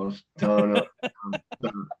Girls."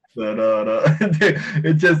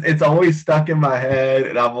 It's always stuck in my head,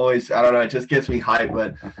 and I don't know, it just gets me hyped.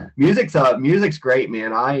 But music's great,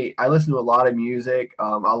 man. I listen to a lot of music.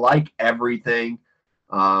 I like everything.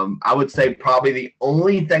 I would say probably the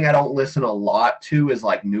only thing I don't listen a lot to is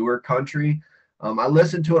like newer country. I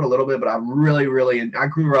listened to it a little bit, but I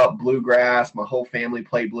grew up bluegrass. My whole family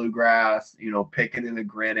played bluegrass, picking and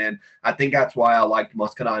grinning. I think that's why I liked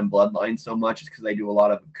Muscadine Bloodline so much, is because they do a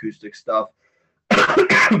lot of acoustic stuff.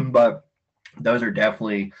 But those are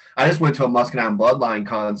definitely. I just went to a Muscadine Bloodline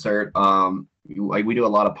concert. We do a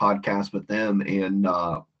lot of podcasts with them, and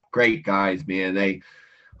great guys, man. They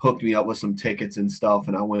hooked me up with some tickets and stuff,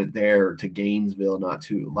 and I went there to Gainesville not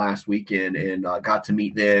too last weekend, and got to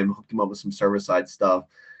meet them, hooked them up with some Cervicide stuff,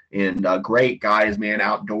 and great guys, man,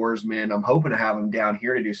 outdoorsmen. I'm hoping to have them down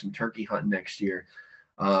here to do some turkey hunting next year.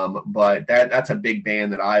 But that's a big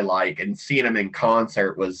band that I like, and seeing them in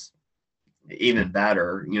concert was even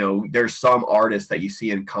better. There's some artists that you see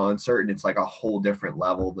in concert, and it's like a whole different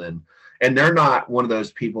level than, and they're not one of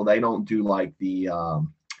those people. They don't do like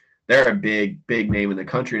they're a big name in the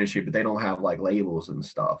country industry, but they don't have like labels and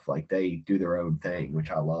stuff. Like they do their own thing, which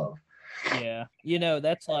I love. Yeah,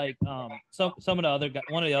 that's like some of the other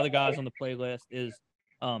one of the other guys on the playlist is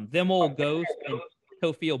Them Old Ghost and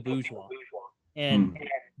Tofield Bourgeois, and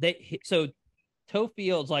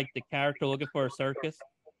Tofield's like the character looking for a circus.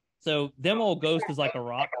 So Them Old Ghost is like a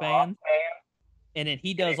rock band, and then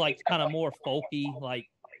he does like kind of more folky, like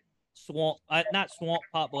swamp, not swamp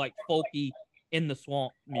pop, but like folky in the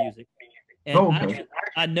swamp music. And okay.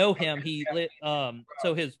 I know him. He lit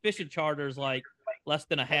so his fishing charter is like less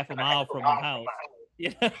than a half a mile from my house.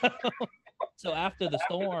 So after the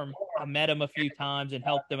storm, I met him a few times and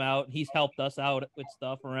helped him out. He's helped us out with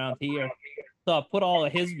stuff around here. So I put all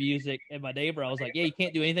of his music in my neighbor. I was like, yeah, you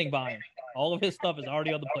can't do anything by him. All of his stuff is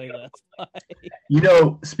already on the playlist.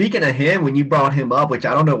 Speaking of him, when you brought him up, which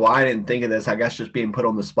I don't know why I didn't think of this, I guess just being put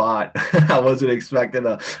on the spot. I wasn't expecting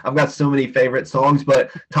I've got so many favorite songs,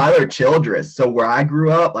 but Tyler Childress. So where I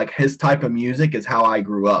grew up, like his type of music is how I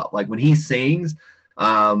grew up. Like when he sings,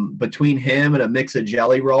 between him and a mix of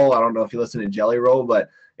Jelly Roll, I don't know if you listen to Jelly Roll, but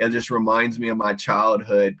it just reminds me of my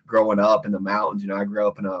childhood growing up in the mountains. I grew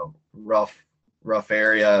up in a rough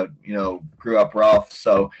area, grew up rough.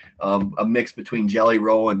 So a mix between Jelly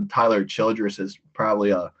Roll and Tyler Childress is probably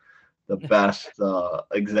the best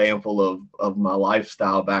example of my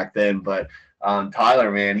lifestyle back then. But Tyler,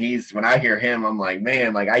 man, when I hear him, I'm like,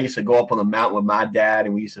 man, like I used to go up on the mountain with my dad,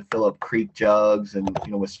 and we used to fill up creek jugs and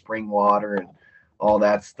with spring water and all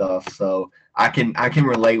that stuff. So I can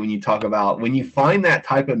relate when you talk about when you find that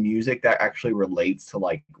type of music that actually relates to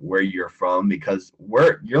like where you're from, because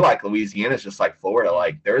you're like Louisiana's just like Florida.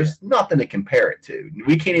 Like there's nothing to compare it to.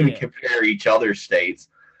 We can't even compare each other's states.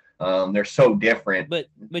 They're so different. But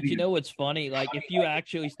what's funny? Like if you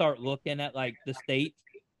actually start looking at like the states,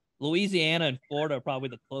 Louisiana and Florida are probably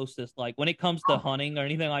the closest. Like when it comes to hunting or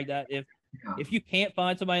anything like that, if you can't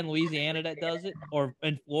find somebody in Louisiana that does it, or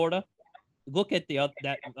in Florida, look at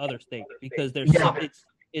that other state, because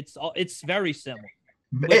it's very similar.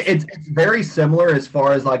 It's very similar as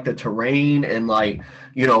far as like the terrain and like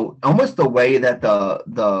almost the way that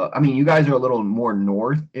I mean, you guys are a little more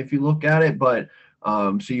north if you look at it, but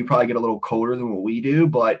so you probably get a little colder than what we do,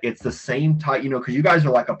 but it's the same type, because you guys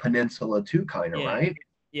are like a peninsula too, kind of, right?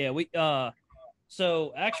 Yeah, we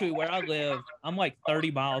so actually where I live, I'm like 30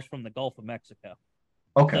 miles from the Gulf of Mexico.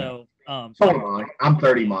 Okay. So I'm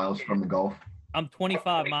 30 miles from the Gulf. I'm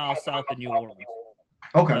 25 miles south of New Orleans.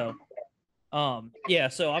 Okay. So,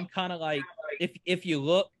 so I'm kind of like, if you're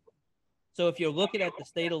looking at the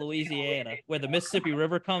state of Louisiana, where the Mississippi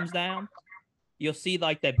River comes down, you'll see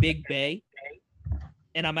like that big bay,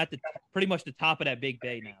 and I'm at pretty much the top of that big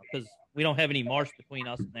bay now, because we don't have any marsh between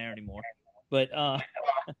us and there anymore. But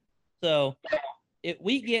so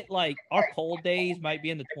we get like our cold days might be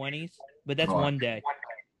in the 20s, but that's one day.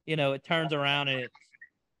 It turns around and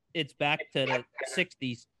it's back to the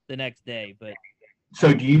 60s the next day. But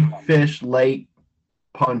so do you fish Lake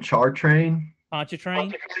Pontchartrain?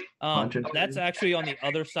 Pontchartrain? That's actually on the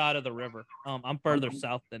other side of the river. I'm further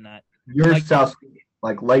south than that. You're south,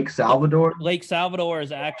 like Lake Salvador? Lake Salvador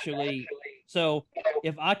is actually, so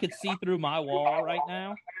if I could see through my wall right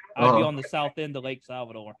now, I'd be on the south end of Lake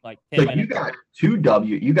Salvador, like 10 minutes. You got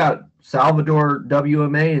you got Salvador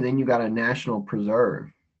WMA, and then you got a national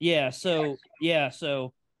preserve. So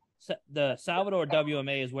the Salvador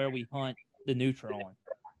WMA is where we hunt the neutron.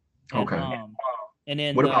 Okay. And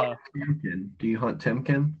then what about Timken? Do you hunt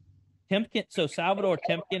Timken? So Salvador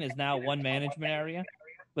Timken is now one management area,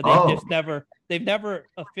 but they've never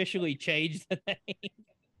officially changed the name.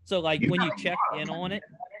 So like when you check in on it,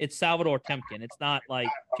 it's Salvador Timken. It's not like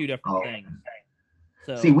two different things.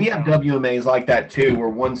 So, see, we have WMAs like that too, where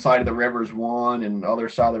one side of the river is one and the other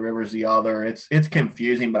side of the river is the other. It's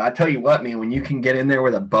confusing, but I tell you what, man, when you can get in there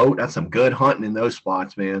with a boat, that's some good hunting in those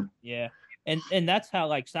spots, man. Yeah. and that's how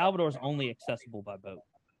like Salvador's only accessible by boat.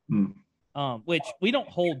 Mm. Which we don't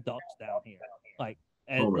hold ducks down here, like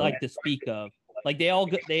Oh, really? like to speak of. Like they all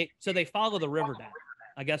go, they follow the river down.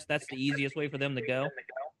 I guess that's the easiest way for them to go,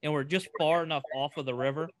 and we're just far enough off of the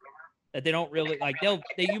river that they don't really like.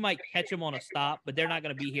 You might catch them on a stop, but they're not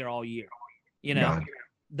going to be here all year. You know, God.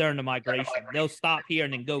 during the migration, they'll stop here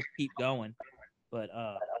and then go keep going. But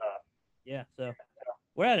yeah. So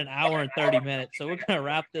we're at an hour and 30 minutes, so we're gonna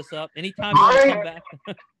wrap this up. Anytime you All want to come right.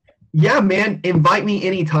 back. Yeah, man, invite me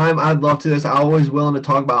anytime. I'd love to this. I'm always willing to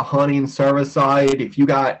talk about hunting, Cervicide. If you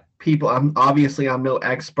got people, I'm no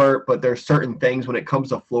expert, but there's certain things when it comes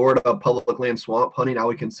to Florida public land swamp hunting, I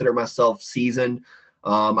would consider myself seasoned.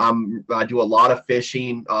 I do a lot of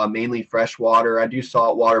fishing, mainly freshwater. I do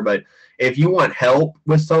saltwater, but if you want help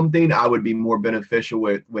with something, I would be more beneficial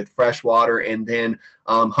with freshwater. And then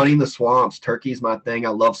hunting the swamps, turkey's my thing.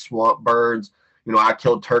 I love swamp birds. You know, I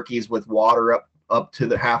killed turkeys with water up to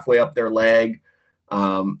the halfway up their leg.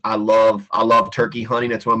 I love turkey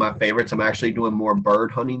hunting. It's one of my favorites. I'm actually doing more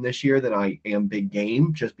bird hunting this year than I am big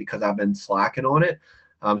game, just because I've been slacking on it.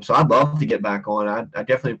 So I'd love to get back on. I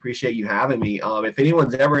definitely appreciate you having me. If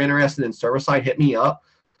anyone's ever interested in Cervicide, hit me up.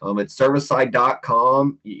 It's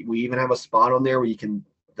cervicide.com. We even have a spot on there where you can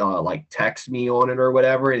like text me on it or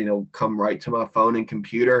whatever, and it'll come right to my phone and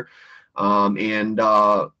computer.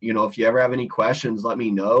 If you ever have any questions, let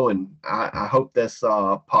me know. And I hope this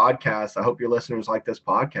podcast, I hope your listeners like this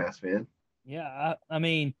podcast, man. Yeah, I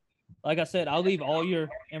mean, like I said, I'll leave all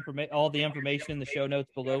all the information in the show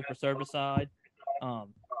notes below for Cervicide.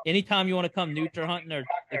 Anytime you want to come neuter hunting or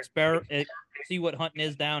see what hunting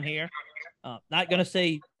is down here. Not gonna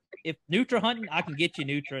say if neuter hunting, I can get you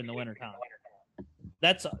neuter in the wintertime.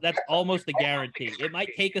 That's almost a guarantee. It might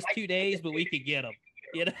take us 2 days, but we could get them.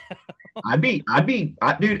 You know?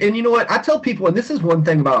 Dude. And you know what? I tell people, and this is one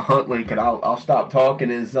thing about Hunt Link, and I'll stop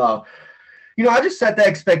talking is, I just set the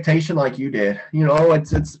expectation like you did.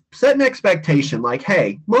 It's setting expectation like,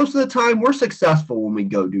 hey, most of the time we're successful when we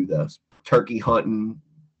go do this turkey hunting,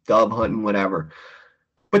 dove hunting, whatever.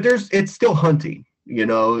 But it's still hunting.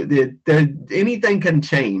 Anything can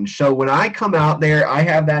change. So when I come out there, I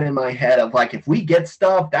have that in my head of like, if we get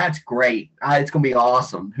stuff, that's great. It's gonna be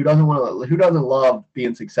awesome. Who doesn't love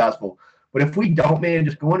being successful? But if we don't, man,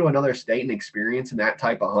 just going to another state and experiencing that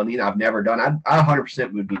type of hunting I've never done, I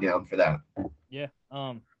 100% would be down for that. Yeah.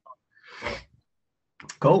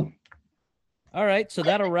 Cool. All right, so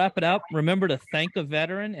that'll wrap it up. Remember to thank a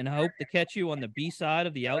veteran, and I hope to catch you on the B side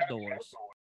of the outdoors.